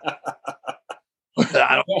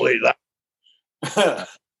 I don't believe that.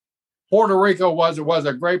 Puerto Rico was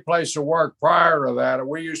a great place to work prior to that. And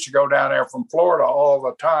we used to go down there from Florida all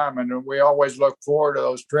the time. And we always looked forward to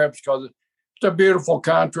those trips because it's a beautiful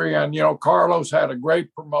country. And, you know, Carlos had a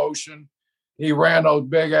great promotion. He ran those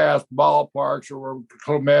big ass ballparks, or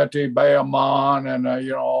Clemente, Bayamon, and,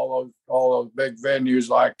 you know, all those big venues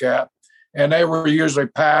like that. And they were usually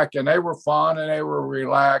packed, and they were fun, and they were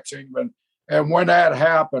relaxing. And when that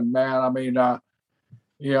happened, man, I mean,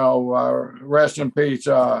 you know, rest in peace,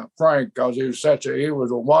 Frank, because he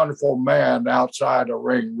was a wonderful man outside the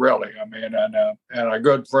ring, really. I mean, and a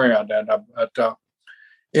good friend. But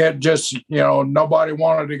it just, you know, nobody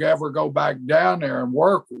wanted to ever go back down there and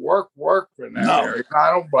work in that area.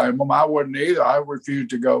 I don't blame them. I wouldn't either. I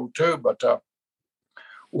refused to go too. But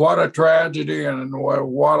what a tragedy and what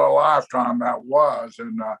a lifetime that was.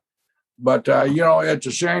 And but you know, it's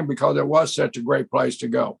a shame because it was such a great place to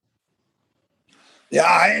go. Yeah,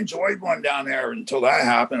 I enjoyed one down there until that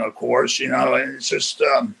happened, of course, you know, and it's just,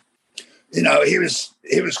 you know, he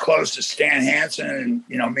was close to Stan Hansen, and,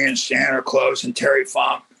 you know, me and Stan are close, and Terry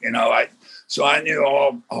Funk, you know, so I knew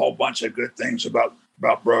a whole bunch of good things about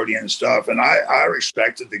Brody and stuff. And I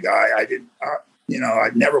respected the guy. You know,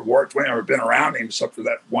 I'd never worked with him or been around him except for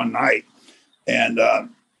that one night. And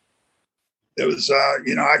it was,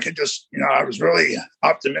 you know, I could just, you know, I was really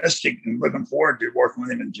optimistic and looking forward to working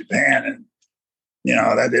with him in Japan. And, you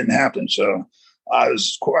know, that didn't happen. So I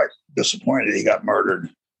was quite disappointed he got murdered.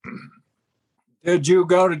 Did you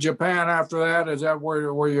go to Japan after that? Is that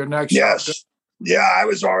where your next? Yes. Shop? Yeah, I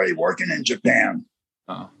was already working in Japan.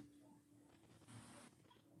 Oh.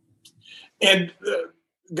 And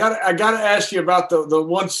I got to ask you about the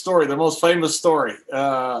one story, the most famous story.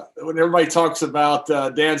 When everybody talks about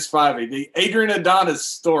Dan Spivey, the Adrian Adonis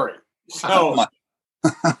story. So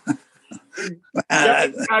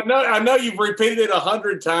I know you've repeated it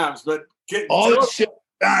 100 times, but all the shit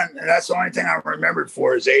done, and that's the only thing I remembered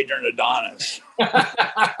for is Adrian Adonis.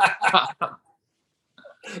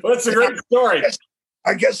 Well, it's a great story.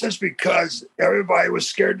 I guess that's because everybody was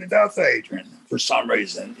scared to death of Adrian for some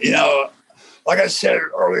reason. You know, like I said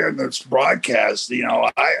earlier in this broadcast, you know,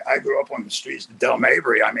 I grew up on the streets of Del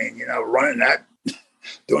Mabry. I mean, you know, running that,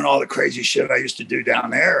 doing all the crazy shit I used to do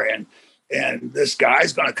down there. And this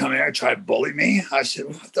guy's going to come in and try to bully me. I said,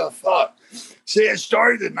 what the fuck? See, it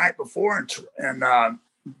started the night before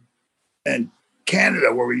in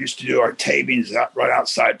Canada, where we used to do our tapings right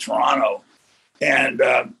outside Toronto. And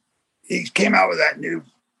he came out with that new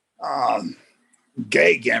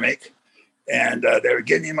gay gimmick. And they were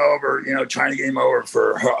getting him over, you know, trying to get him over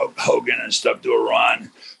for Hogan and stuff, do a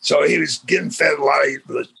run. So he was getting fed a lot of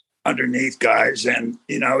the underneath guys, and,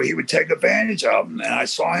 you know, he would take advantage of them. And I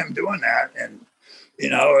saw him doing that. And, you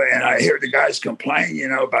know, and I hear the guys complain, you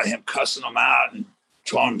know, about him cussing them out and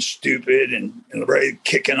calling them stupid and ready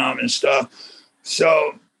kicking them and stuff.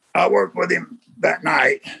 So I worked with him that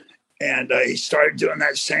night, and he started doing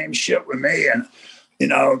that same shit with me. And, you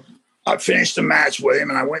know, I finished the match with him,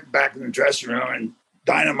 and I went back in the dressing room, and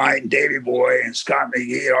Dynamite and Davey Boy and Scott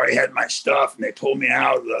McGee had already had my stuff, and they pulled me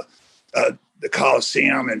out of the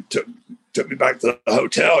Coliseum and took me back to the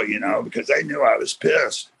hotel, you know, because they knew I was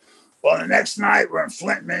pissed. Well, the next night we're in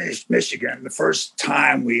Flint, Michigan. The first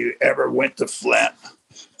time we ever went to Flint,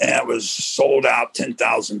 and it was sold out,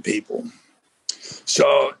 10,000 people.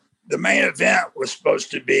 So the main event was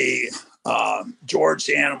supposed to be George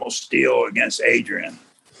the Animal Steele against Adrian.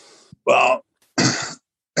 Well,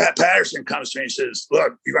 Pat Patterson comes to me and says,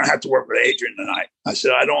 look, you're going to have to work with Adrian tonight. I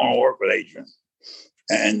said, I don't want to work with Adrian.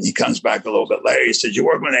 And he comes back a little bit later. He said, you're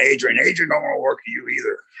working with Adrian. Adrian don't want to work with you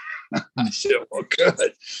either. I said, well,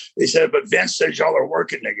 good. He said, but Vince says y'all are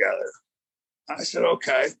working together. I said,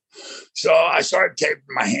 okay. So I started taping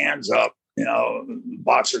my hands up,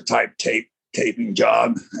 boxer type taping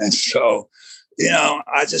job. And so,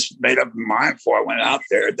 I just made up my mind before I went out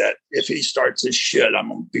there that if he starts his shit, I'm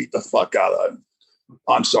going to beat the fuck out of him.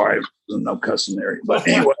 I'm sorry, no cussing there. But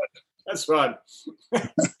anyway. That's fun.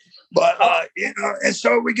 But, and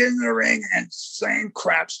so we get in the ring and same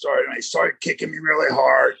crap started. And he started kicking me really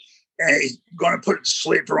hard. And he's going to put a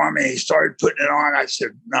sleeper on me. He started putting it on. I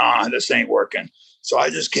said, nah, this ain't working. So I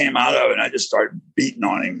just came out of it and I just started beating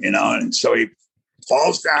on him, And so he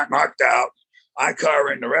falls down, knocked out. I cover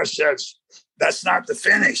and the ref says, that's not the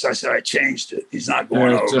finish. I said, I changed it. He's not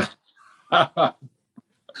going over.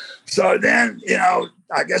 So then,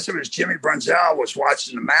 I guess it was Jimmy Brunzell was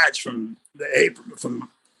watching the match from the apron, from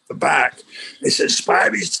the back. He said,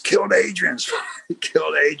 Spivey's killed Adrian. He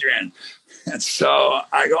killed Adrian. And so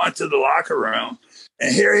I go into the locker room,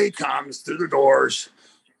 and here he comes through the doors,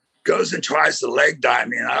 goes and tries to leg dive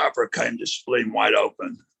me, and I uppercut him, just split him wide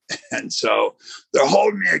open. And so they're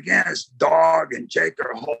holding me against Dog, and Jake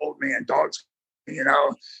are holding me, and Dog's,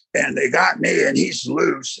 and they got me, and he's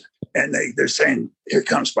loose. And they're saying, here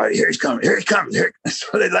comes Spidey, here he's coming, here he comes. Here.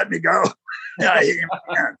 So they let me go. And I hit him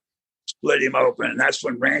again, split him open. And that's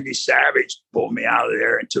when Randy Savage pulled me out of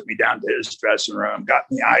there and took me down to his dressing room, got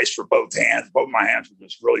me ice for both hands. Both my hands were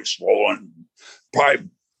just really swollen. Probably,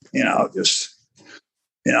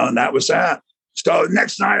 and that was that. So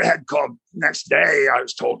next day, I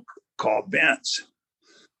was told, call Vince.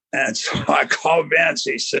 And so I called Vince.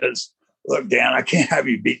 He says, look, Dan, I can't have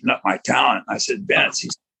you beating up my talent. I said, Vince,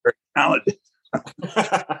 he's very talented.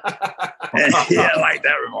 And he didn't like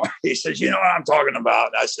that remark. He says, you know what I'm talking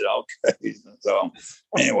about? I said, okay. So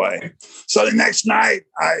anyway, so the next night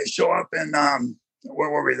I show up in, where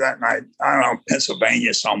were we that night? I don't know,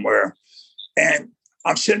 Pennsylvania somewhere. And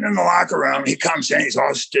I'm sitting in the locker room. He comes in, he's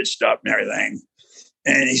all stitched up and everything.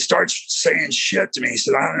 And he starts saying shit to me. He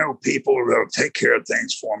said, I don't know people that'll take care of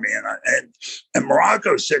things for me. And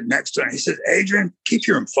Morocco's sitting next to him. He said, Adrian, keep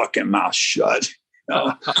your fucking mouth shut.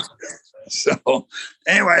 So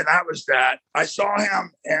anyway, that was that. I saw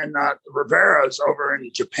him and Rivera's over in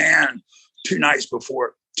Japan 2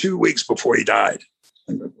 weeks before he died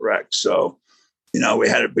in the wreck. So, we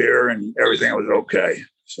had a beer and everything was okay.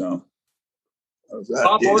 So that was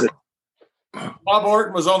that. Bob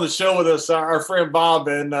Orton was on the show with us, our friend Bob,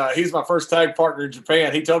 and he's my first tag partner in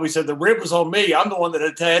Japan. He told me, he said, the rib was on me. I'm the one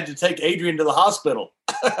that had to take Adrian to the hospital.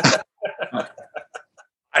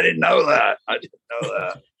 I didn't know that.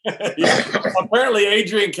 Yeah. Apparently,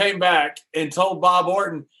 Adrian came back and told Bob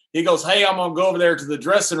Orton, he goes, hey, I'm going to go over there to the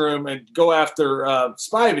dressing room and go after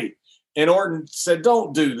Spivey. And Orton said,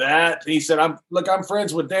 don't do that. He said, I'm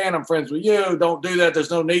friends with Dan. I'm friends with you. Don't do that.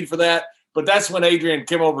 There's no need for that. But that's when Adrian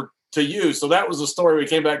came over to you. So that was the story. We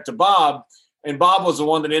came back to Bob, and Bob was the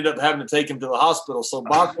one that ended up having to take him to the hospital. So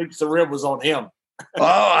Bob thinks the rib was on him. Oh,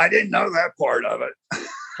 I didn't know that part of it.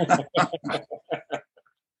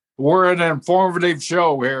 We're an informative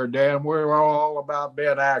show here, Dan. We're all about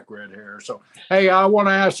being accurate here. So, hey, I want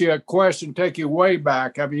to ask you a question, take you way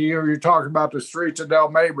back. You're talking about the streets of Del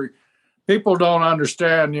Mabry. People don't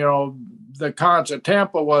understand, the concept.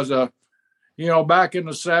 Tampa was back in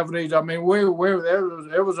the 70s. I mean,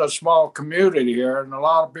 it was a small community here, and a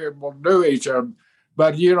lot of people knew each other.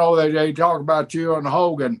 But, they talk about you and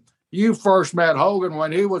Hogan. You first met Hogan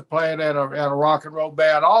when he was playing at a rock and roll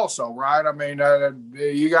band also, right? I mean,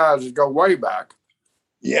 you guys go way back.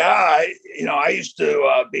 Yeah, I used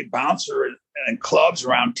to be bouncer in clubs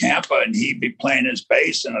around Tampa, and he'd be playing his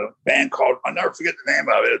bass in a band called, I'll never forget the name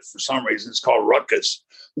of it for some reason. It's called Ruckus.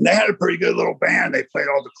 And they had a pretty good little band. They played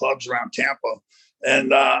all the clubs around Tampa.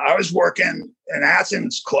 And I was working in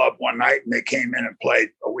Athens club one night, and they came in and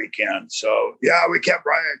played a weekend. So, yeah, we kept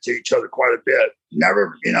running into each other quite a bit.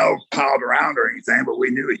 Never, piled around or anything, but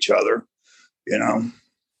we knew each other, Well,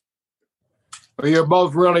 you're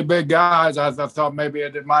both really big guys. I thought maybe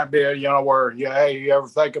it might be, where, hey, you ever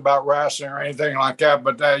think about wrestling or anything like that?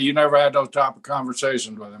 But you never had those type of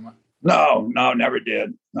conversations with him. No, never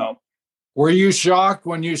did. No. Were you shocked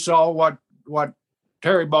when you saw what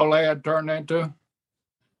Terry Bollea had turned into?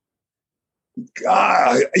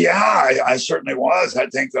 I certainly was. I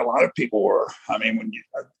think that a lot of people were. I mean,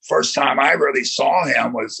 first time I really saw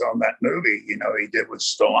him was on that movie, he did with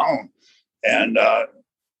Stallone. And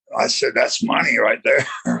I said, that's money right there.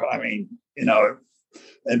 I mean,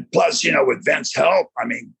 and plus, with Vince's help, I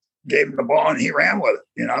mean, gave him the ball and he ran with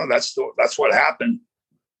it. That's what happened.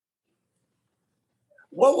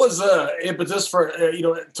 What was impetus for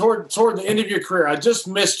toward the end of your career? I just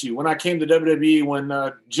missed you when I came to WWE when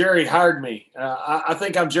Jerry hired me. I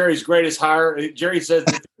think I'm Jerry's greatest hire. Jerry said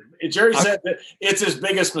that it's his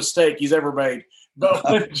biggest mistake he's ever made. But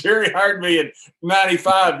when Jerry hired me in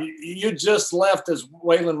 '95, you just left as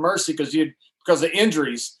Waylon Mercy because of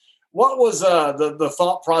injuries. What was the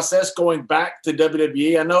thought process going back to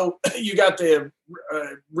WWE? I know you got the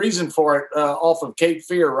reason for it off of Cape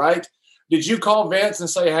Fear, right? Did you call Vince and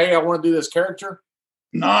say, hey, I want to do this character?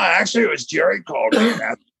 No, actually, it was Jerry called me.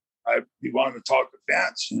 He wanted to talk to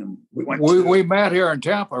Vince. And we met here in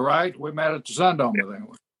Tampa, right? We met at the Sundome.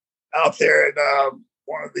 Out there at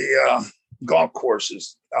one of the golf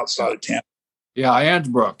courses outside of Tampa. Yeah,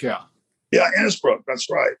 Innsbruck, yeah. Yeah, Innsbruck, that's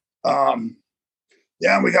right. And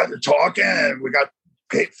we got to talking, and we got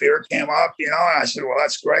Cape Fear came up, and I said, well,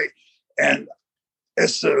 that's great. And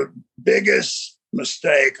it's the biggest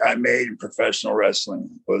mistake I made in professional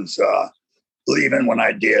wrestling was leaving when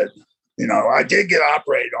I did. I did get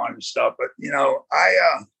operated on and stuff, but I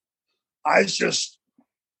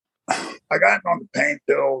got on the pain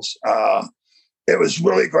pills. It was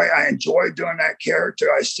really great. I enjoyed doing that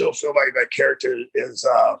character. I still feel like that character is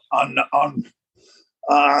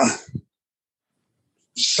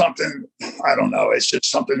something, I don't know. It's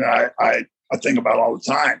just something that I think about all the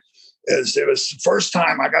time. It was the first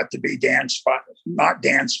time I got to be not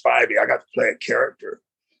Dan Spivey. I got to play a character.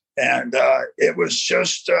 And it was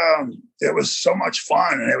just, it was so much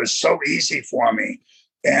fun, and it was so easy for me.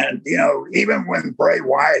 And, even when Bray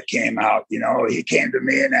Wyatt came out, he came to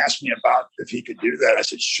me and asked me about if he could do that. I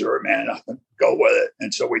said, sure, man, I'll go with it.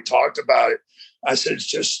 And so we talked about it. I said, it's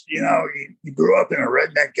just, you grew up in a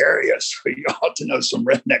redneck area, so you ought to know some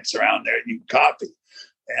rednecks around there you can copy.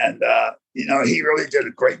 And, he really did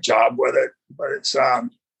a great job with it, but it's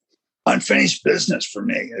unfinished business for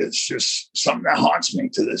me. It's just something that haunts me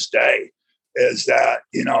to this day is that,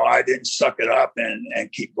 I didn't suck it up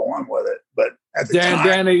and keep going with it. But at the time,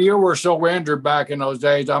 Danny, you were so injured back in those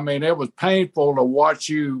days. I mean, it was painful to watch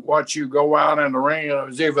you go out in the ring. And it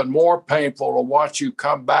was even more painful to watch you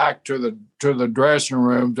come back to the dressing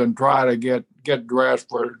rooms and try to get dressed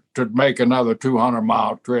to make another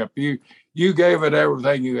 200-mile trip. You gave it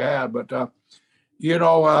everything you had, but that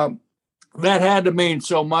had to mean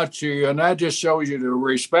so much to you, and that just shows you the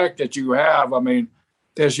respect that you have. I mean,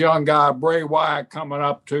 this young guy, Bray Wyatt, coming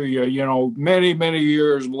up to you, many, many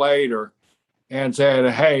years later and said,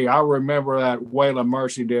 hey, I remember that Waylon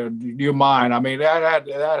Mercy did. Do you mind? I mean,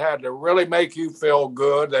 that had to really make you feel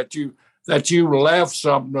good that you left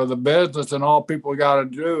something to the business, and all people got to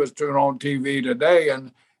do is turn on TV today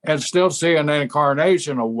and still see an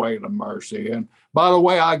incarnation of Waylon Mercy. And by the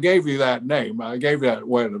way, I gave you that name. I gave you that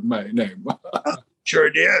Waylon name. Sure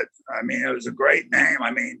did. I mean, it was a great name. I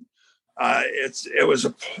mean,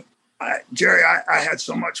 Jerry, I had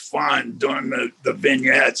so much fun doing the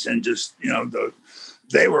vignettes and just,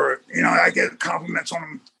 they were, I get compliments on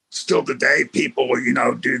them still today. People,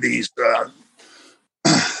 do these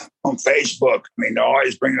on Facebook. I mean, they're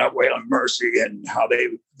always bringing up Waylon Mercy and how they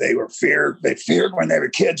were feared. They feared when they were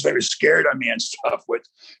kids. They were scared of me and stuff, which,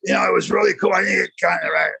 it was really cool. I didn't get kind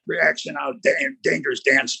of reaction out of Dangerous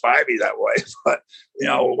Dan Spivey that way. But,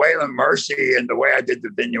 Waylon Mercy and the way I did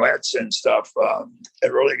the vignettes and stuff,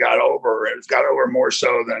 it really got over. It got over more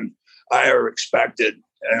so than I ever expected.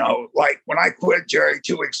 Like when I quit, Jerry,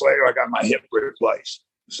 2 weeks later, I got my hip replaced.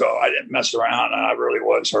 So I didn't mess around, and I really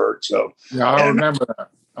was hurt. So yeah, I remember that.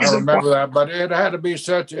 But it had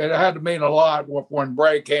to mean a lot when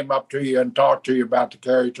Bray came up to you and talked to you about the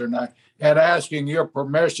character and asking your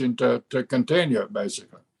permission to continue it,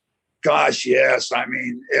 basically. Gosh, yes. I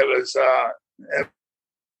mean, it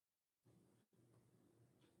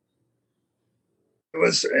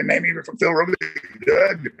made me feel really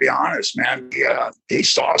good, to be honest, man. He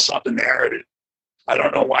saw something there. I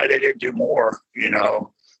don't know why they didn't do more,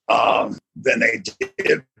 than they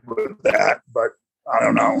did with that, but I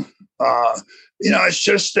don't know. It's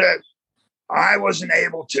just that I wasn't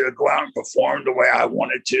able to go out and perform the way I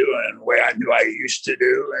wanted to and the way I knew I used to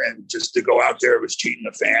do. And just to go out there was cheating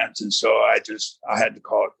the fans. And so I had to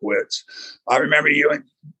call it quits. I remember you and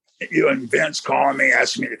Vince calling me,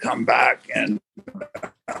 asking me to come back. And,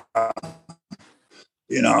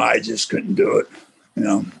 I just couldn't do it,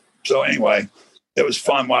 So anyway, it was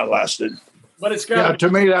fun while it lasted. But it's got to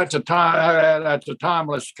me that's a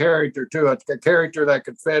timeless character too. It's a character that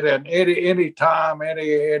could fit in any time, any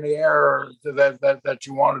era that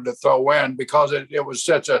you wanted to throw in, because it was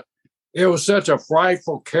such a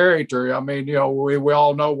frightful character. I mean, we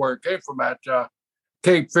all know where it came from at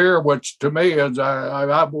Cape Fear, which to me is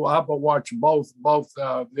I've watched both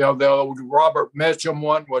the old Robert Mitchum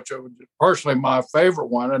one, which was personally my favorite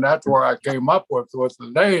one, and that's where I came up with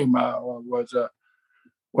the name was that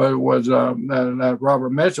Robert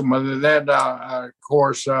Mitchum. And then of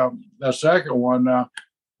course the second one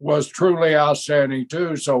was truly outstanding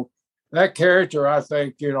too. So that character, I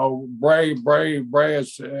think, Bray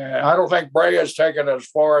is. I don't think Bray is taken as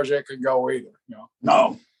far as it can go either.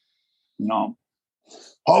 No.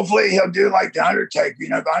 Hopefully he'll do like the Undertaker.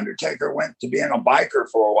 The Undertaker went to being a biker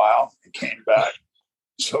for a while and came back.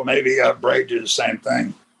 So maybe Bray did the same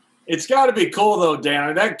thing. It's got to be cool though, Dan.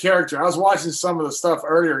 And that character, I was watching some of the stuff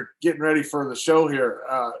earlier, getting ready for the show here.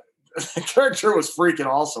 The character was freaking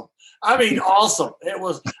awesome. I mean, awesome. It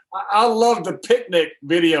was. I love the picnic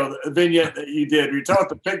vignette that you did. We talked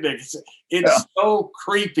the picnic. It's so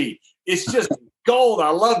creepy. It's just gold.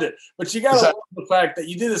 I loved it. But you got to love the fact that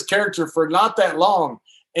you did this character for not that long,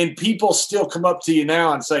 and people still come up to you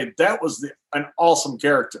now and say that was an awesome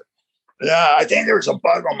character. Yeah, I think there was a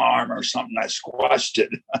bug on my arm or something. I squashed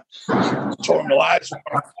it. Told him the lies.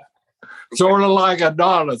 Sort of like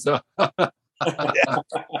Adonis. Yeah.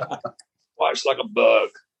 Squashed like a bug.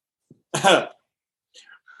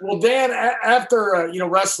 Well, Dan, after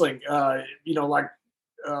wrestling, like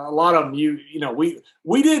a lot of them,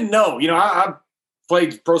 we didn't know. I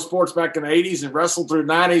played pro sports back in the 80s and wrestled through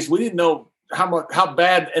the 90s. We didn't know how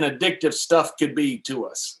bad and addictive stuff could be to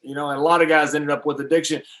us. And a lot of guys ended up with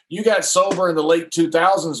addiction. You got sober in the late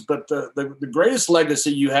 2000s, but the greatest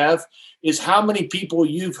legacy you have is how many people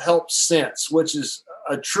you've helped since, which is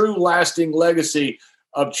a true lasting legacy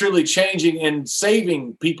of truly changing and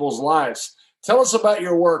saving people's lives. Tell us about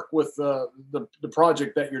your work with the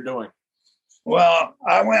project that you're doing. Well,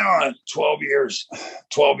 I went on 12 years of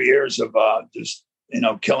just,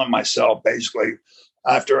 killing myself, basically.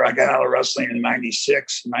 After I got out of wrestling in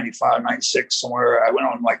 96, 95, 96, somewhere, I went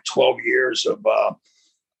on like 12 years of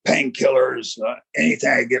painkillers, anything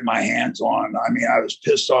I could get my hands on. I mean, I was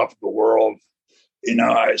pissed off at the world.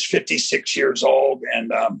 I was 56 years old,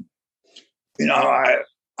 and, I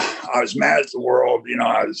was mad at the world.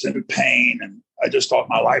 I was in pain, and I just thought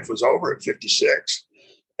my life was over at 56.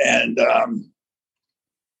 And to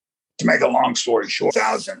make a long story short,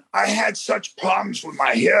 I had such problems with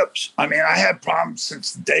my hips. I mean, I had problems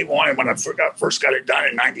since day one when I first got it done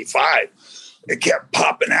in 95. It kept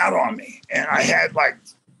popping out on me. And I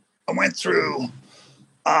went through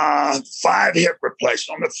 5 hip replacements.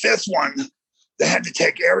 On the 5th one, they had to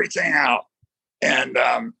take everything out and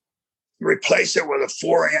replace it with a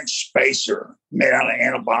 4-inch spacer made out of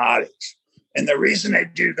antibiotics. And the reason they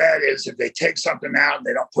do that is if they take something out and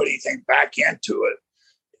they don't put anything back into it,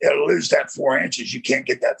 it'll lose that 4 inches. You can't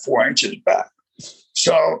get that 4 inches back.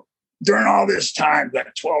 So during all this time,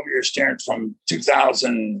 that 12-year stint from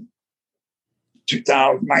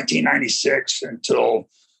 1996 until,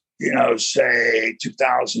 say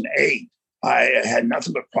 2008, I had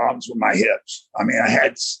nothing but problems with my hips. I mean, I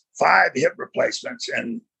had 5 hip replacements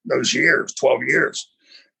in those years, 12 years.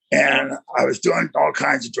 And I was doing all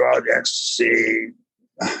kinds of drugs, ecstasy,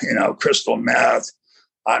 crystal meth.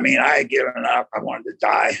 I mean, I had given up. I wanted to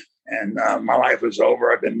die. And my life was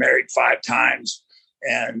over. I've been married 5 times.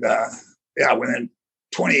 And within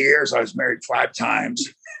 20 years, I was married 5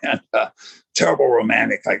 times. And terrible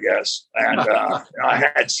romantic, I guess. And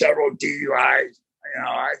I had several DUIs.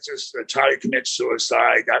 I just tried to commit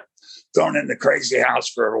suicide. Got thrown in the crazy house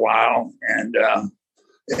for a while. And,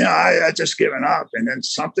 I had just given up. And then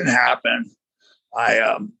something happened.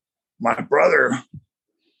 My brother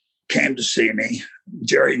came to see me.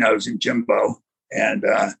 Jerry knows him, Jimbo. And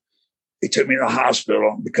he took me to the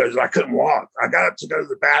hospital because I couldn't walk. I got up to go to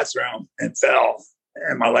the bathroom and fell,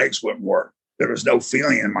 and my legs wouldn't work. There was no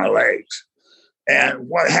feeling in my legs. And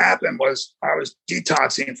what happened was I was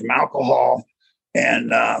detoxing from alcohol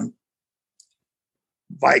and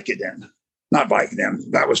Vicodin. Not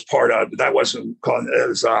Vicodin. That was part of it. That wasn't called it. It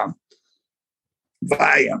was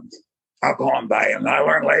Valium, alcohol and Valium. And I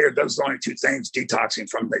learned later those are the only 2 things detoxing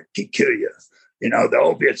from that can kill you. The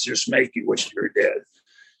opiates just make you wish you were dead.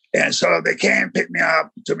 And so they came, picked me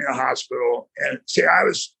up, took me to the hospital. And see, that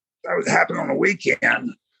was happening on the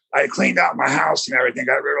weekend. I cleaned out my house and everything,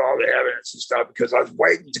 got rid of all the evidence and stuff because I was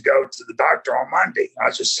waiting to go to the doctor on Monday.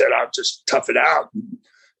 I just said I'll just tough it out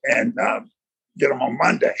and get them on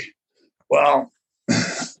Monday. Well,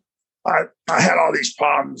 I had all these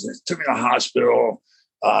problems. It took me to the hospital.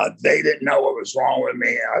 They didn't know what was wrong with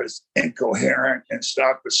me. I was incoherent and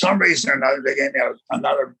stuff. For some reason or another, they gave me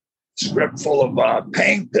another script full of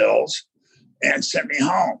pain pills and sent me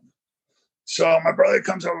home. So my brother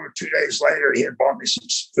comes over 2 days later. He had bought me some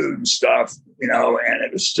food and stuff, you know, and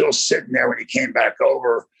it was still sitting there when he came back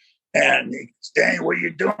over. And he said, "Danny, what are you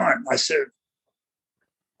doing?" I said,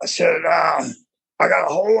 I got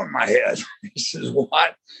a hole in my head. He says,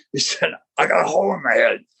 "What?" He said, "I got a hole in my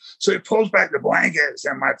head." So he pulls back the blankets,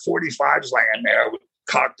 and my 45's laying there,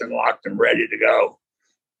 cocked and locked and ready to go.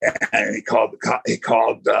 And he called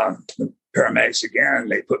the paramedics again.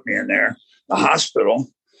 They put me in there, the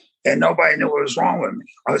hospital, and nobody knew what was wrong with me.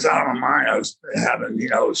 I was out of my mind. I was having, you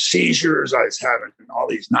know, seizures. I was having all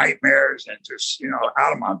these nightmares and just, you know,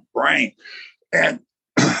 out of my brain. And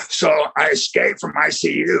so I escaped from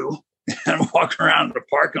ICU and walk around the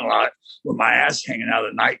parking lot with my ass hanging out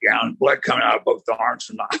of the nightgown, blood coming out of both the arms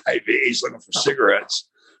from the IVs, looking for cigarettes.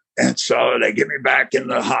 And so they get me back in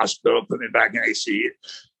the hospital, put me back in ICU,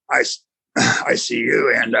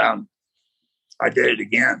 and I did it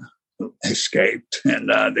again, escaped.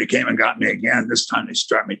 And they came and got me again. This time they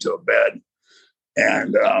strapped me to a bed.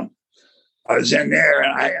 And I was in there,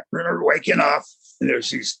 and I remember waking up, and there's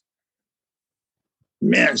these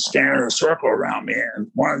men standing in a circle around me. And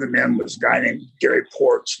one of the men was a guy named Gary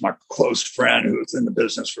Ports, my close friend who was in the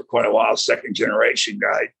business for quite a while, second generation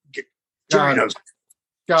guy.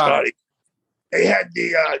 They had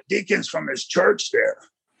the deacons from his church there,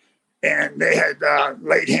 and they had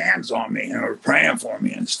laid hands on me and were praying for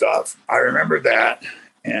me and stuff. I remember that.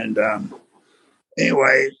 And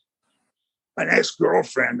anyway, an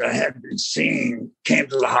ex-girlfriend that I had been seeing came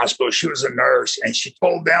to the hospital. She was a nurse, and she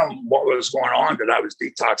told them what was going on, that I was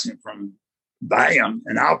detoxing from Valium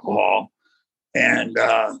and alcohol. And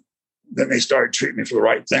then they started treating me for the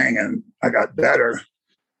right thing, and I got better.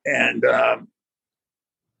 And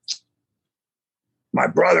my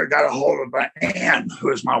brother got a hold of Ann,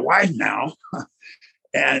 who is my wife now,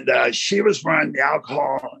 and she was running the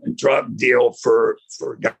alcohol and drug deal for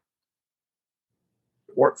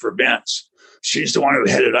work for Vince. She's the one who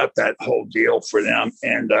headed up that whole deal for them,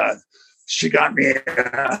 and she got me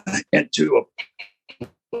into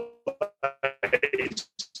a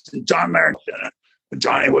John Mayer,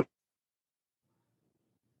 Johnny would,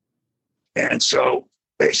 and so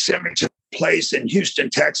they sent me to a place in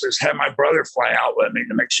Houston, Texas. Had my brother fly out with me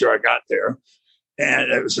to make sure I got there,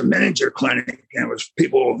 and it was a miniature clinic, and it was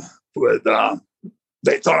people with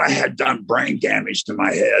they thought I had done brain damage to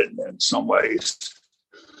my head in some ways.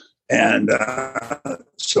 And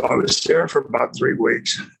so I was there for about 3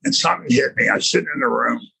 weeks, and something hit me. I was sitting in the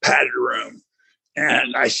room, padded room,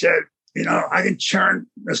 and I said, you know, I can turn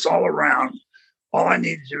this all around. All I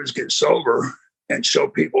need to do is get sober and show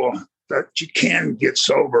people that you can get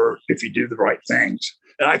sober if you do the right things.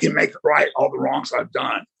 And I can make right all the wrongs I've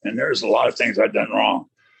done. And there's a lot of things I've done wrong.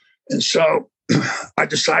 And so I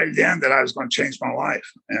decided then that I was going to change my life.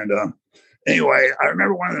 And anyway, I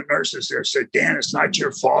remember one of the nurses there said, "Dan, it's not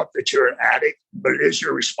your fault that you're an addict, but it is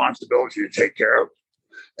your responsibility to take care of it."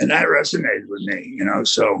 And that resonated with me, you know.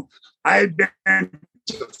 So I had been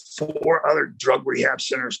to 4 other drug rehab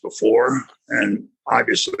centers before, and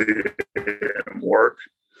obviously it didn't work.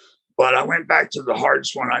 But I went back to the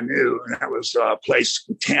hardest one I knew, and that was a place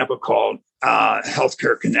in Tampa called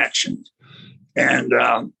Healthcare Connection. And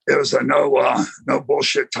it was a no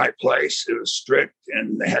bullshit type place. It was strict,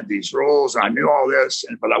 and they had these rules. I knew all this,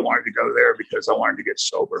 but I wanted to go there because I wanted to get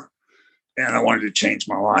sober, and I wanted to change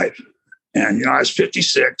my life. And, you know, I was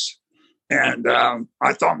 56, and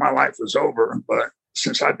I thought my life was over. But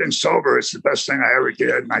since I've been sober, it's the best thing I ever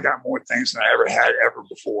did, and I got more things than I ever had ever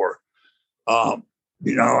before.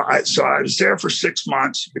 You know, so I was there for 6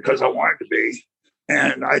 months because I wanted to be.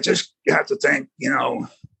 And I just have to thank, you know,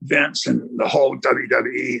 Vince and the whole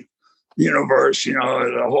WWE universe, you know,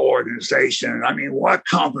 the whole organization. I mean, what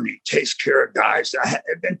company takes care of guys?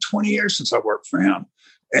 It's been 20 years since I worked for him.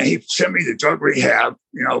 And he sent me to drug rehab,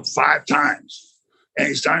 you know, 5 times. And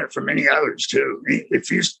he's done it for many others, too. If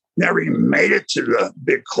you've never even made it to the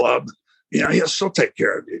big club, you know, he'll still take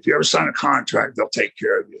care of you. If you ever sign a contract, they'll take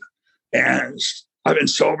care of you. And I've been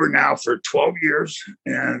sober now for 12 years,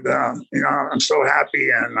 and, you know, I'm so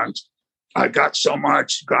happy, and I got so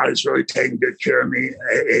much. God has really taken good care of me.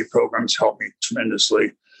 AA programs helped me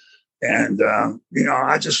tremendously. And, you know,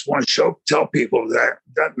 I just want to tell people that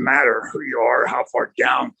it doesn't matter who you are, how far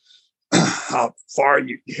down, how far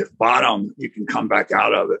you hit bottom, you can come back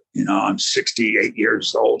out of it. You know, I'm 68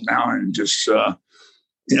 years old now, and just,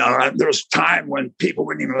 you know, there was a time when people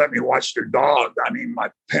wouldn't even let me watch their dog. I mean,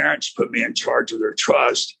 my parents put me in charge of their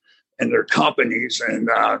trust, and their companies, and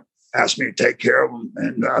asked me to take care of them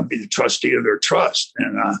and be the trustee of their trust.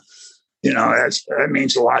 And that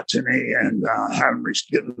means a lot to me, and having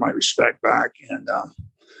getting my respect back. And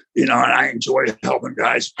and I enjoy helping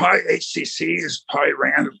guys. Probably HCC has probably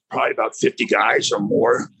ran about 50 guys or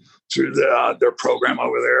more through their program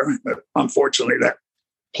over there. But unfortunately, that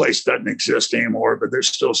place doesn't exist anymore, but they're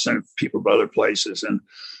still sending people to other places. And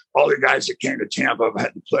all the guys that came to Tampa, I've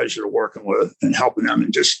had the pleasure of working with and helping them,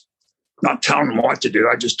 and just not telling them what to do.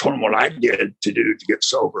 I just told them what I did to do to get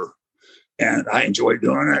sober. And I enjoy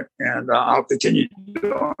doing it, and I'll continue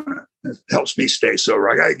doing it. It helps me stay sober.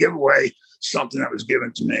 I got to give away something that was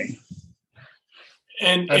given to me.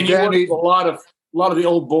 And you work with a lot of the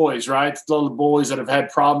old boys, right? A lot of the boys that have had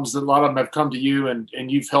problems. A lot of them have come to you, and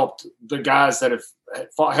you've helped the guys that have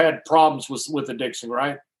had problems with addiction,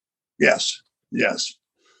 right? Yes.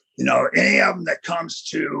 Any of them that comes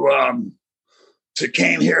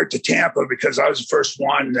came here to Tampa, because I was the first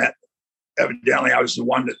one that, evidently I was the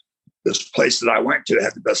one that this place that I went to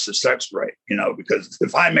had the best success rate, because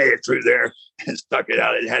if I made it through there and stuck it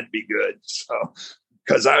out, it had to be good. So,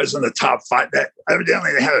 because I was in the top 5, that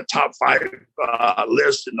evidently they had a top 5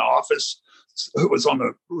 list in the office, who was on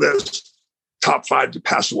the list, top 5 to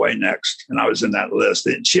pass away next. And I was in that list.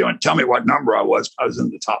 And she didn't tell me what number I was. I was in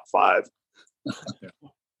the top 5.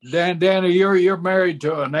 Danny, you're married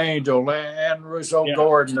to an angel, Ann Russo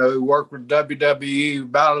Gordon, who worked with WWE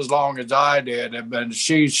about as long as I did, and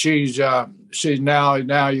she's now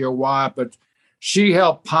your wife, but she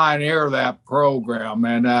helped pioneer that program,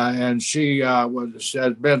 and she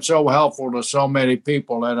has been so helpful to so many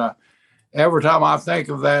people. And every time I think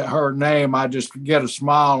of her name, I just get a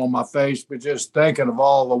smile on my face, but just thinking of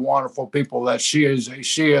all the wonderful people that she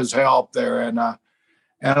has helped there,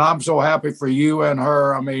 and I'm so happy for you and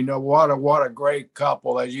her. I mean, what a great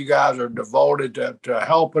couple that you guys are devoted to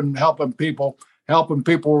helping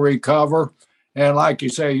people recover. And like you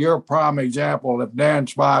say, you're a prime example. If Dan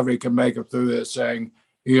Spivey can make it through this thing,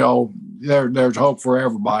 there's hope for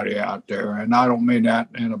everybody out there. And I don't mean that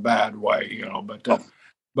in a bad way,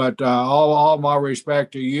 but all my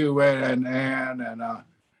respect to you and Ann, and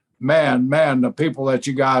man, the people that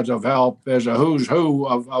you guys have helped is a who's who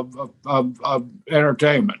of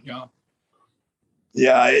entertainment.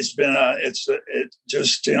 Yeah, it's been I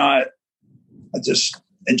just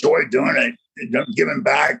enjoy doing it. Giving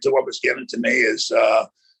back to what was given to me is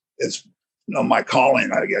my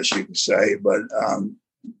calling, I guess you could say. But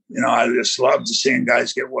I just love seeing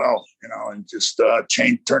guys get well, and just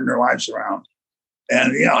turn their lives around.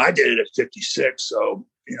 And I did it at 56, so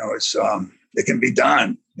it's it can be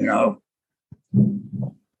done.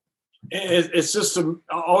 It's just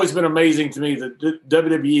always been amazing to me that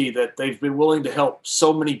WWE, that they've been willing to help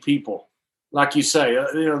so many people. Like you say,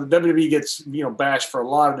 the WWE gets bashed for a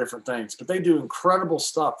lot of different things, but they do incredible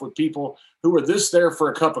stuff with people who are there for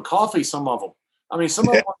a cup of coffee. Some of them, I mean, some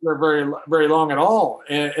of them aren't very very long at all,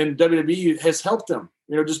 and WWE has helped them.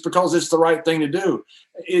 Just because it's the right thing to do.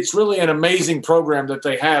 It's really an amazing program that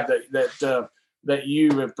they have that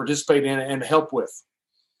you have participated in and helped with.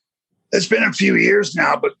 It's been a few years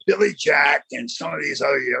now, but Billy Jack and some of these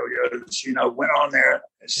other yo-yos, went on there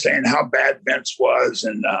saying how bad Vince was,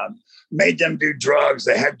 and made them do drugs.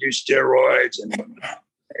 They had to do steroids, and made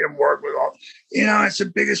them work with all. It's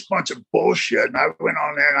the biggest bunch of bullshit. And I went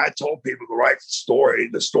on there and I told people the right story,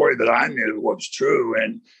 the story that I knew was true.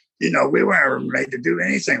 And we weren't ever made to do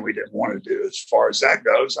anything we didn't want to do as far as that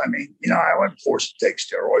goes. I mean, I wasn't forced to take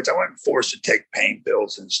steroids. I wasn't forced to take pain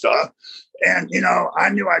pills and stuff. And, I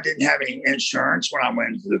knew I didn't have any insurance when I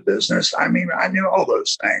went into the business. I mean, I knew all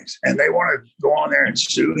those things. And they wanted to go on there and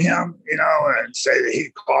sue him, and say that he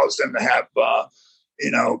caused them to have,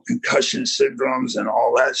 concussion syndromes and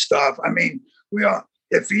all that stuff. I mean,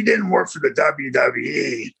 if he didn't work for the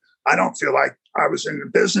WWE, I don't feel like I was in the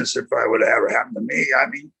business if I would have ever happened to me. I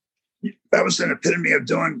mean, that was an epitome of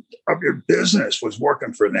your business, was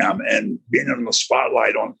working for them and being in the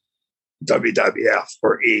spotlight on WWF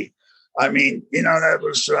or E. I mean, that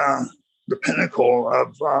was the pinnacle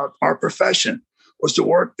of our profession, was to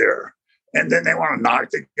work there. And then they want to knock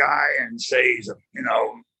the guy and say he's,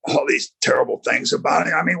 all these terrible things about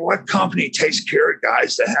it. I mean, what company takes care of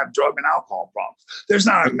guys that have drug and alcohol problems? There's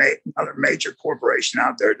not another major corporation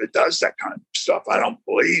out there that does that kind of stuff. I don't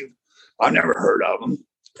believe. I've never heard of them.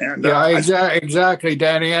 And, exactly,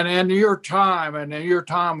 Danny, and your time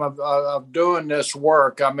of doing this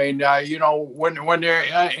work. I mean, when you're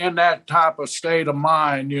in that type of state of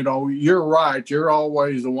mind, you're right. You're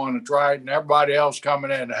always the one that's right, and everybody else coming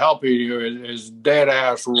in to help you is dead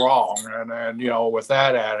ass wrong. And with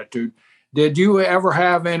that attitude, Did you ever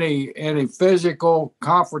have any physical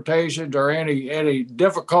confrontations or any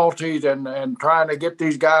difficulties in trying to get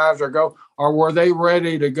these guys to go, or were they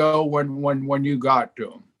ready to go when you got to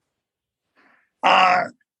them?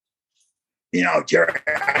 Jerry,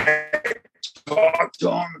 I talked to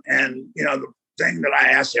them, and the thing that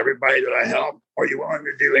I ask everybody that I help: are you willing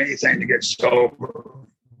to do anything to get sober?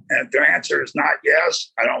 And if their answer is not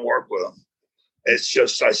yes, I don't work with them. It's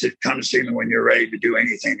just, I said, come see me when you're ready to do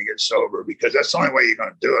anything to get sober, because that's the only way you're going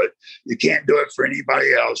to do it. You can't do it for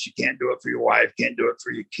anybody else. You can't do it for your wife. Can't do it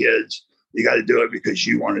for your kids. You got to do it because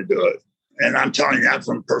you want to do it. And I'm telling you that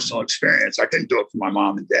from personal experience. I couldn't do it for my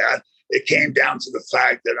mom and dad. It came down to the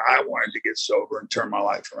fact that I wanted to get sober and turn my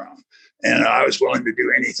life around. And I was willing to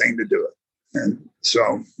do anything to do it. And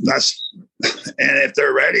so and if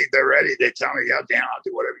they're ready, they're ready. They tell me, yeah, Dan, I'll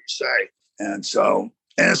do whatever you say. And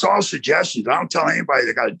it's all suggestions. I don't tell anybody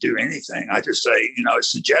they got to do anything. I just say, a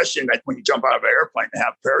suggestion that when you jump out of an airplane, to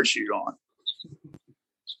have a parachute on.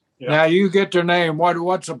 Yeah. Now you get their name.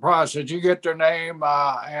 What's the process? You get their name,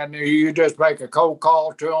 and you just make a cold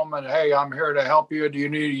call to them, and hey, I'm here to help you. Do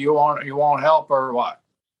you want help or what?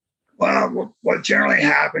 Well, what generally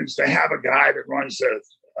happens, they have a guy that runs the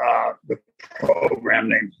program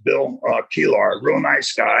named Bill Keelar, a real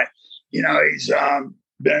nice guy. He's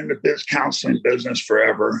been in the counseling business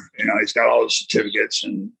forever. He's got all the certificates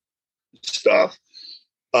and stuff.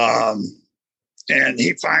 And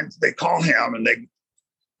they call him and they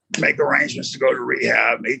make arrangements to go to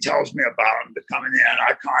rehab. And he tells me about them to coming in.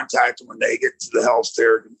 I contact them when they get to the health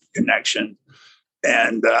care connection.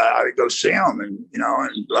 And I would go see them and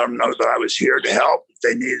let them know that I was here to help. If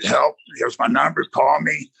they needed help, here's my number, call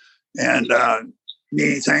me. And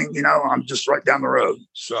need anything, I'm just right down the road.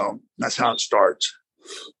 So that's how it starts.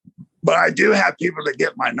 But I do have people that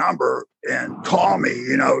get my number and call me,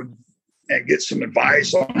 and get some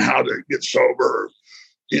advice on how to get sober,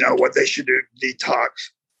 what they should do, detox,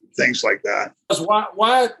 things like that.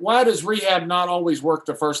 Why does rehab not always work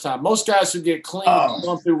the first time? Most guys who get clean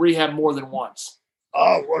go through rehab more than once.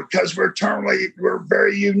 Oh, well, because we're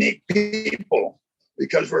very unique people,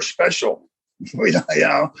 because we're special.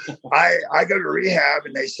 I go to rehab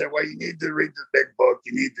and they said, well, you need to read the big book.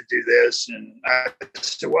 You need to do this. And I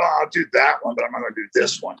said, well, I'll do that one, but I'm not going to do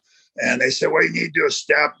this one. And they said, well, you need to do a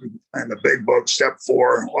step in the big book, step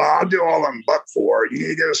 4. Well, I'll do all of them but 4. You need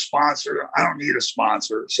to get a sponsor. I don't need a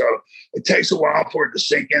sponsor. So it takes a while for it to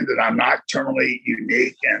sink in that I'm not terminally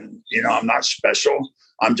unique and, I'm not special.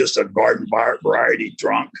 I'm just a garden variety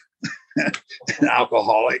drunk, an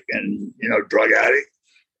alcoholic and, drug addict.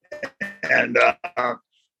 And,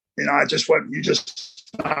 I just wasn't, you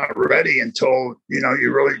just not ready until,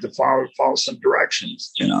 you really to follow some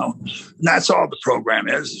directions, and that's all the program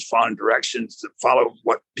is following directions to follow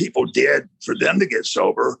what people did for them to get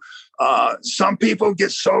sober. Some people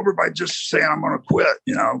get sober by just saying, I'm going to quit,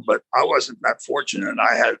 but I wasn't that fortunate.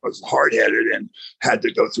 I was hard-headed and had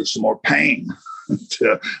to go through some more pain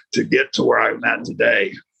to get to where I'm at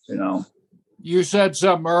today, You said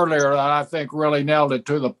something earlier that I think really nailed it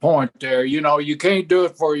to the point there. You can't do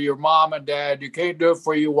it for your mom and dad. You can't do it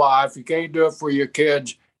for your wife. You can't do it for your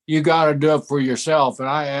kids. You got to do it for yourself.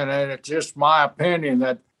 And it's just my opinion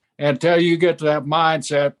that until you get to that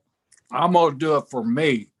mindset, I'm going to do it for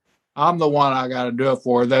me. I'm the one I got to do it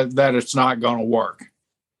for, that it's not going to work.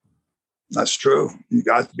 That's true. You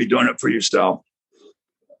got to be doing it for yourself.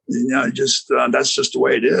 That's just the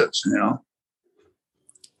way it is,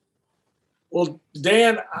 Well,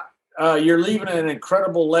 Dan, you're leaving an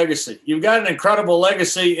incredible legacy. You've got an incredible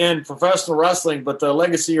legacy in professional wrestling, but the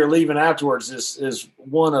legacy you're leaving afterwards is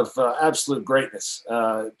one of absolute greatness,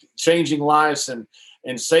 changing lives and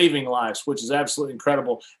saving lives, which is absolutely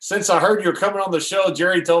incredible. Since I heard you were coming on the show,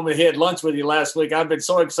 Jerry told me he had lunch with you last week. I've been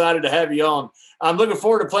so excited to have you on. I'm looking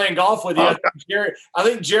forward to playing golf with you. I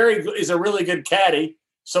think Jerry is a really good caddy,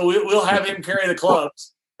 so we'll have him carry the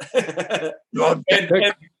clubs.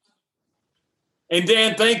 And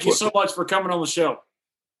Dan, thank you so much for coming on the show.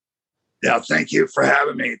 Yeah, thank you for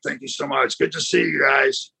having me. Thank you so much. Good to see you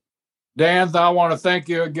guys. Dan, I want to thank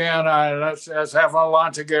you again. Let's have a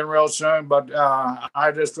lunch again real soon. But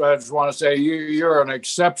I just want to say you're an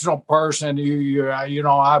exceptional person.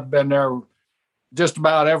 I've been there just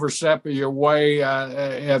about every step of your way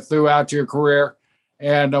throughout your career.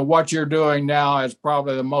 And what you're doing now is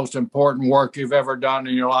probably the most important work you've ever done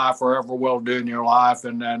in your life or ever will do in your life.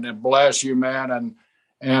 And bless you, man,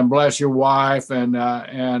 and bless your wife. And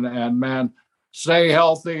man, stay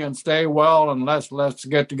healthy and stay well. And let's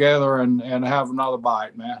get together and have another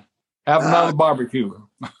bite, man. Have another barbecue.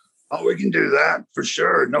 Oh, we can do that for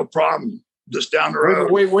sure. No problem. just down the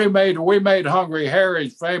road. We made Hungry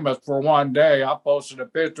Harry's famous for one day. I posted a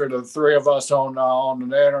picture of the three of us on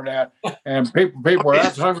the internet, and people were,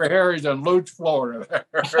 that's Hungry Harry's in Luch, Florida.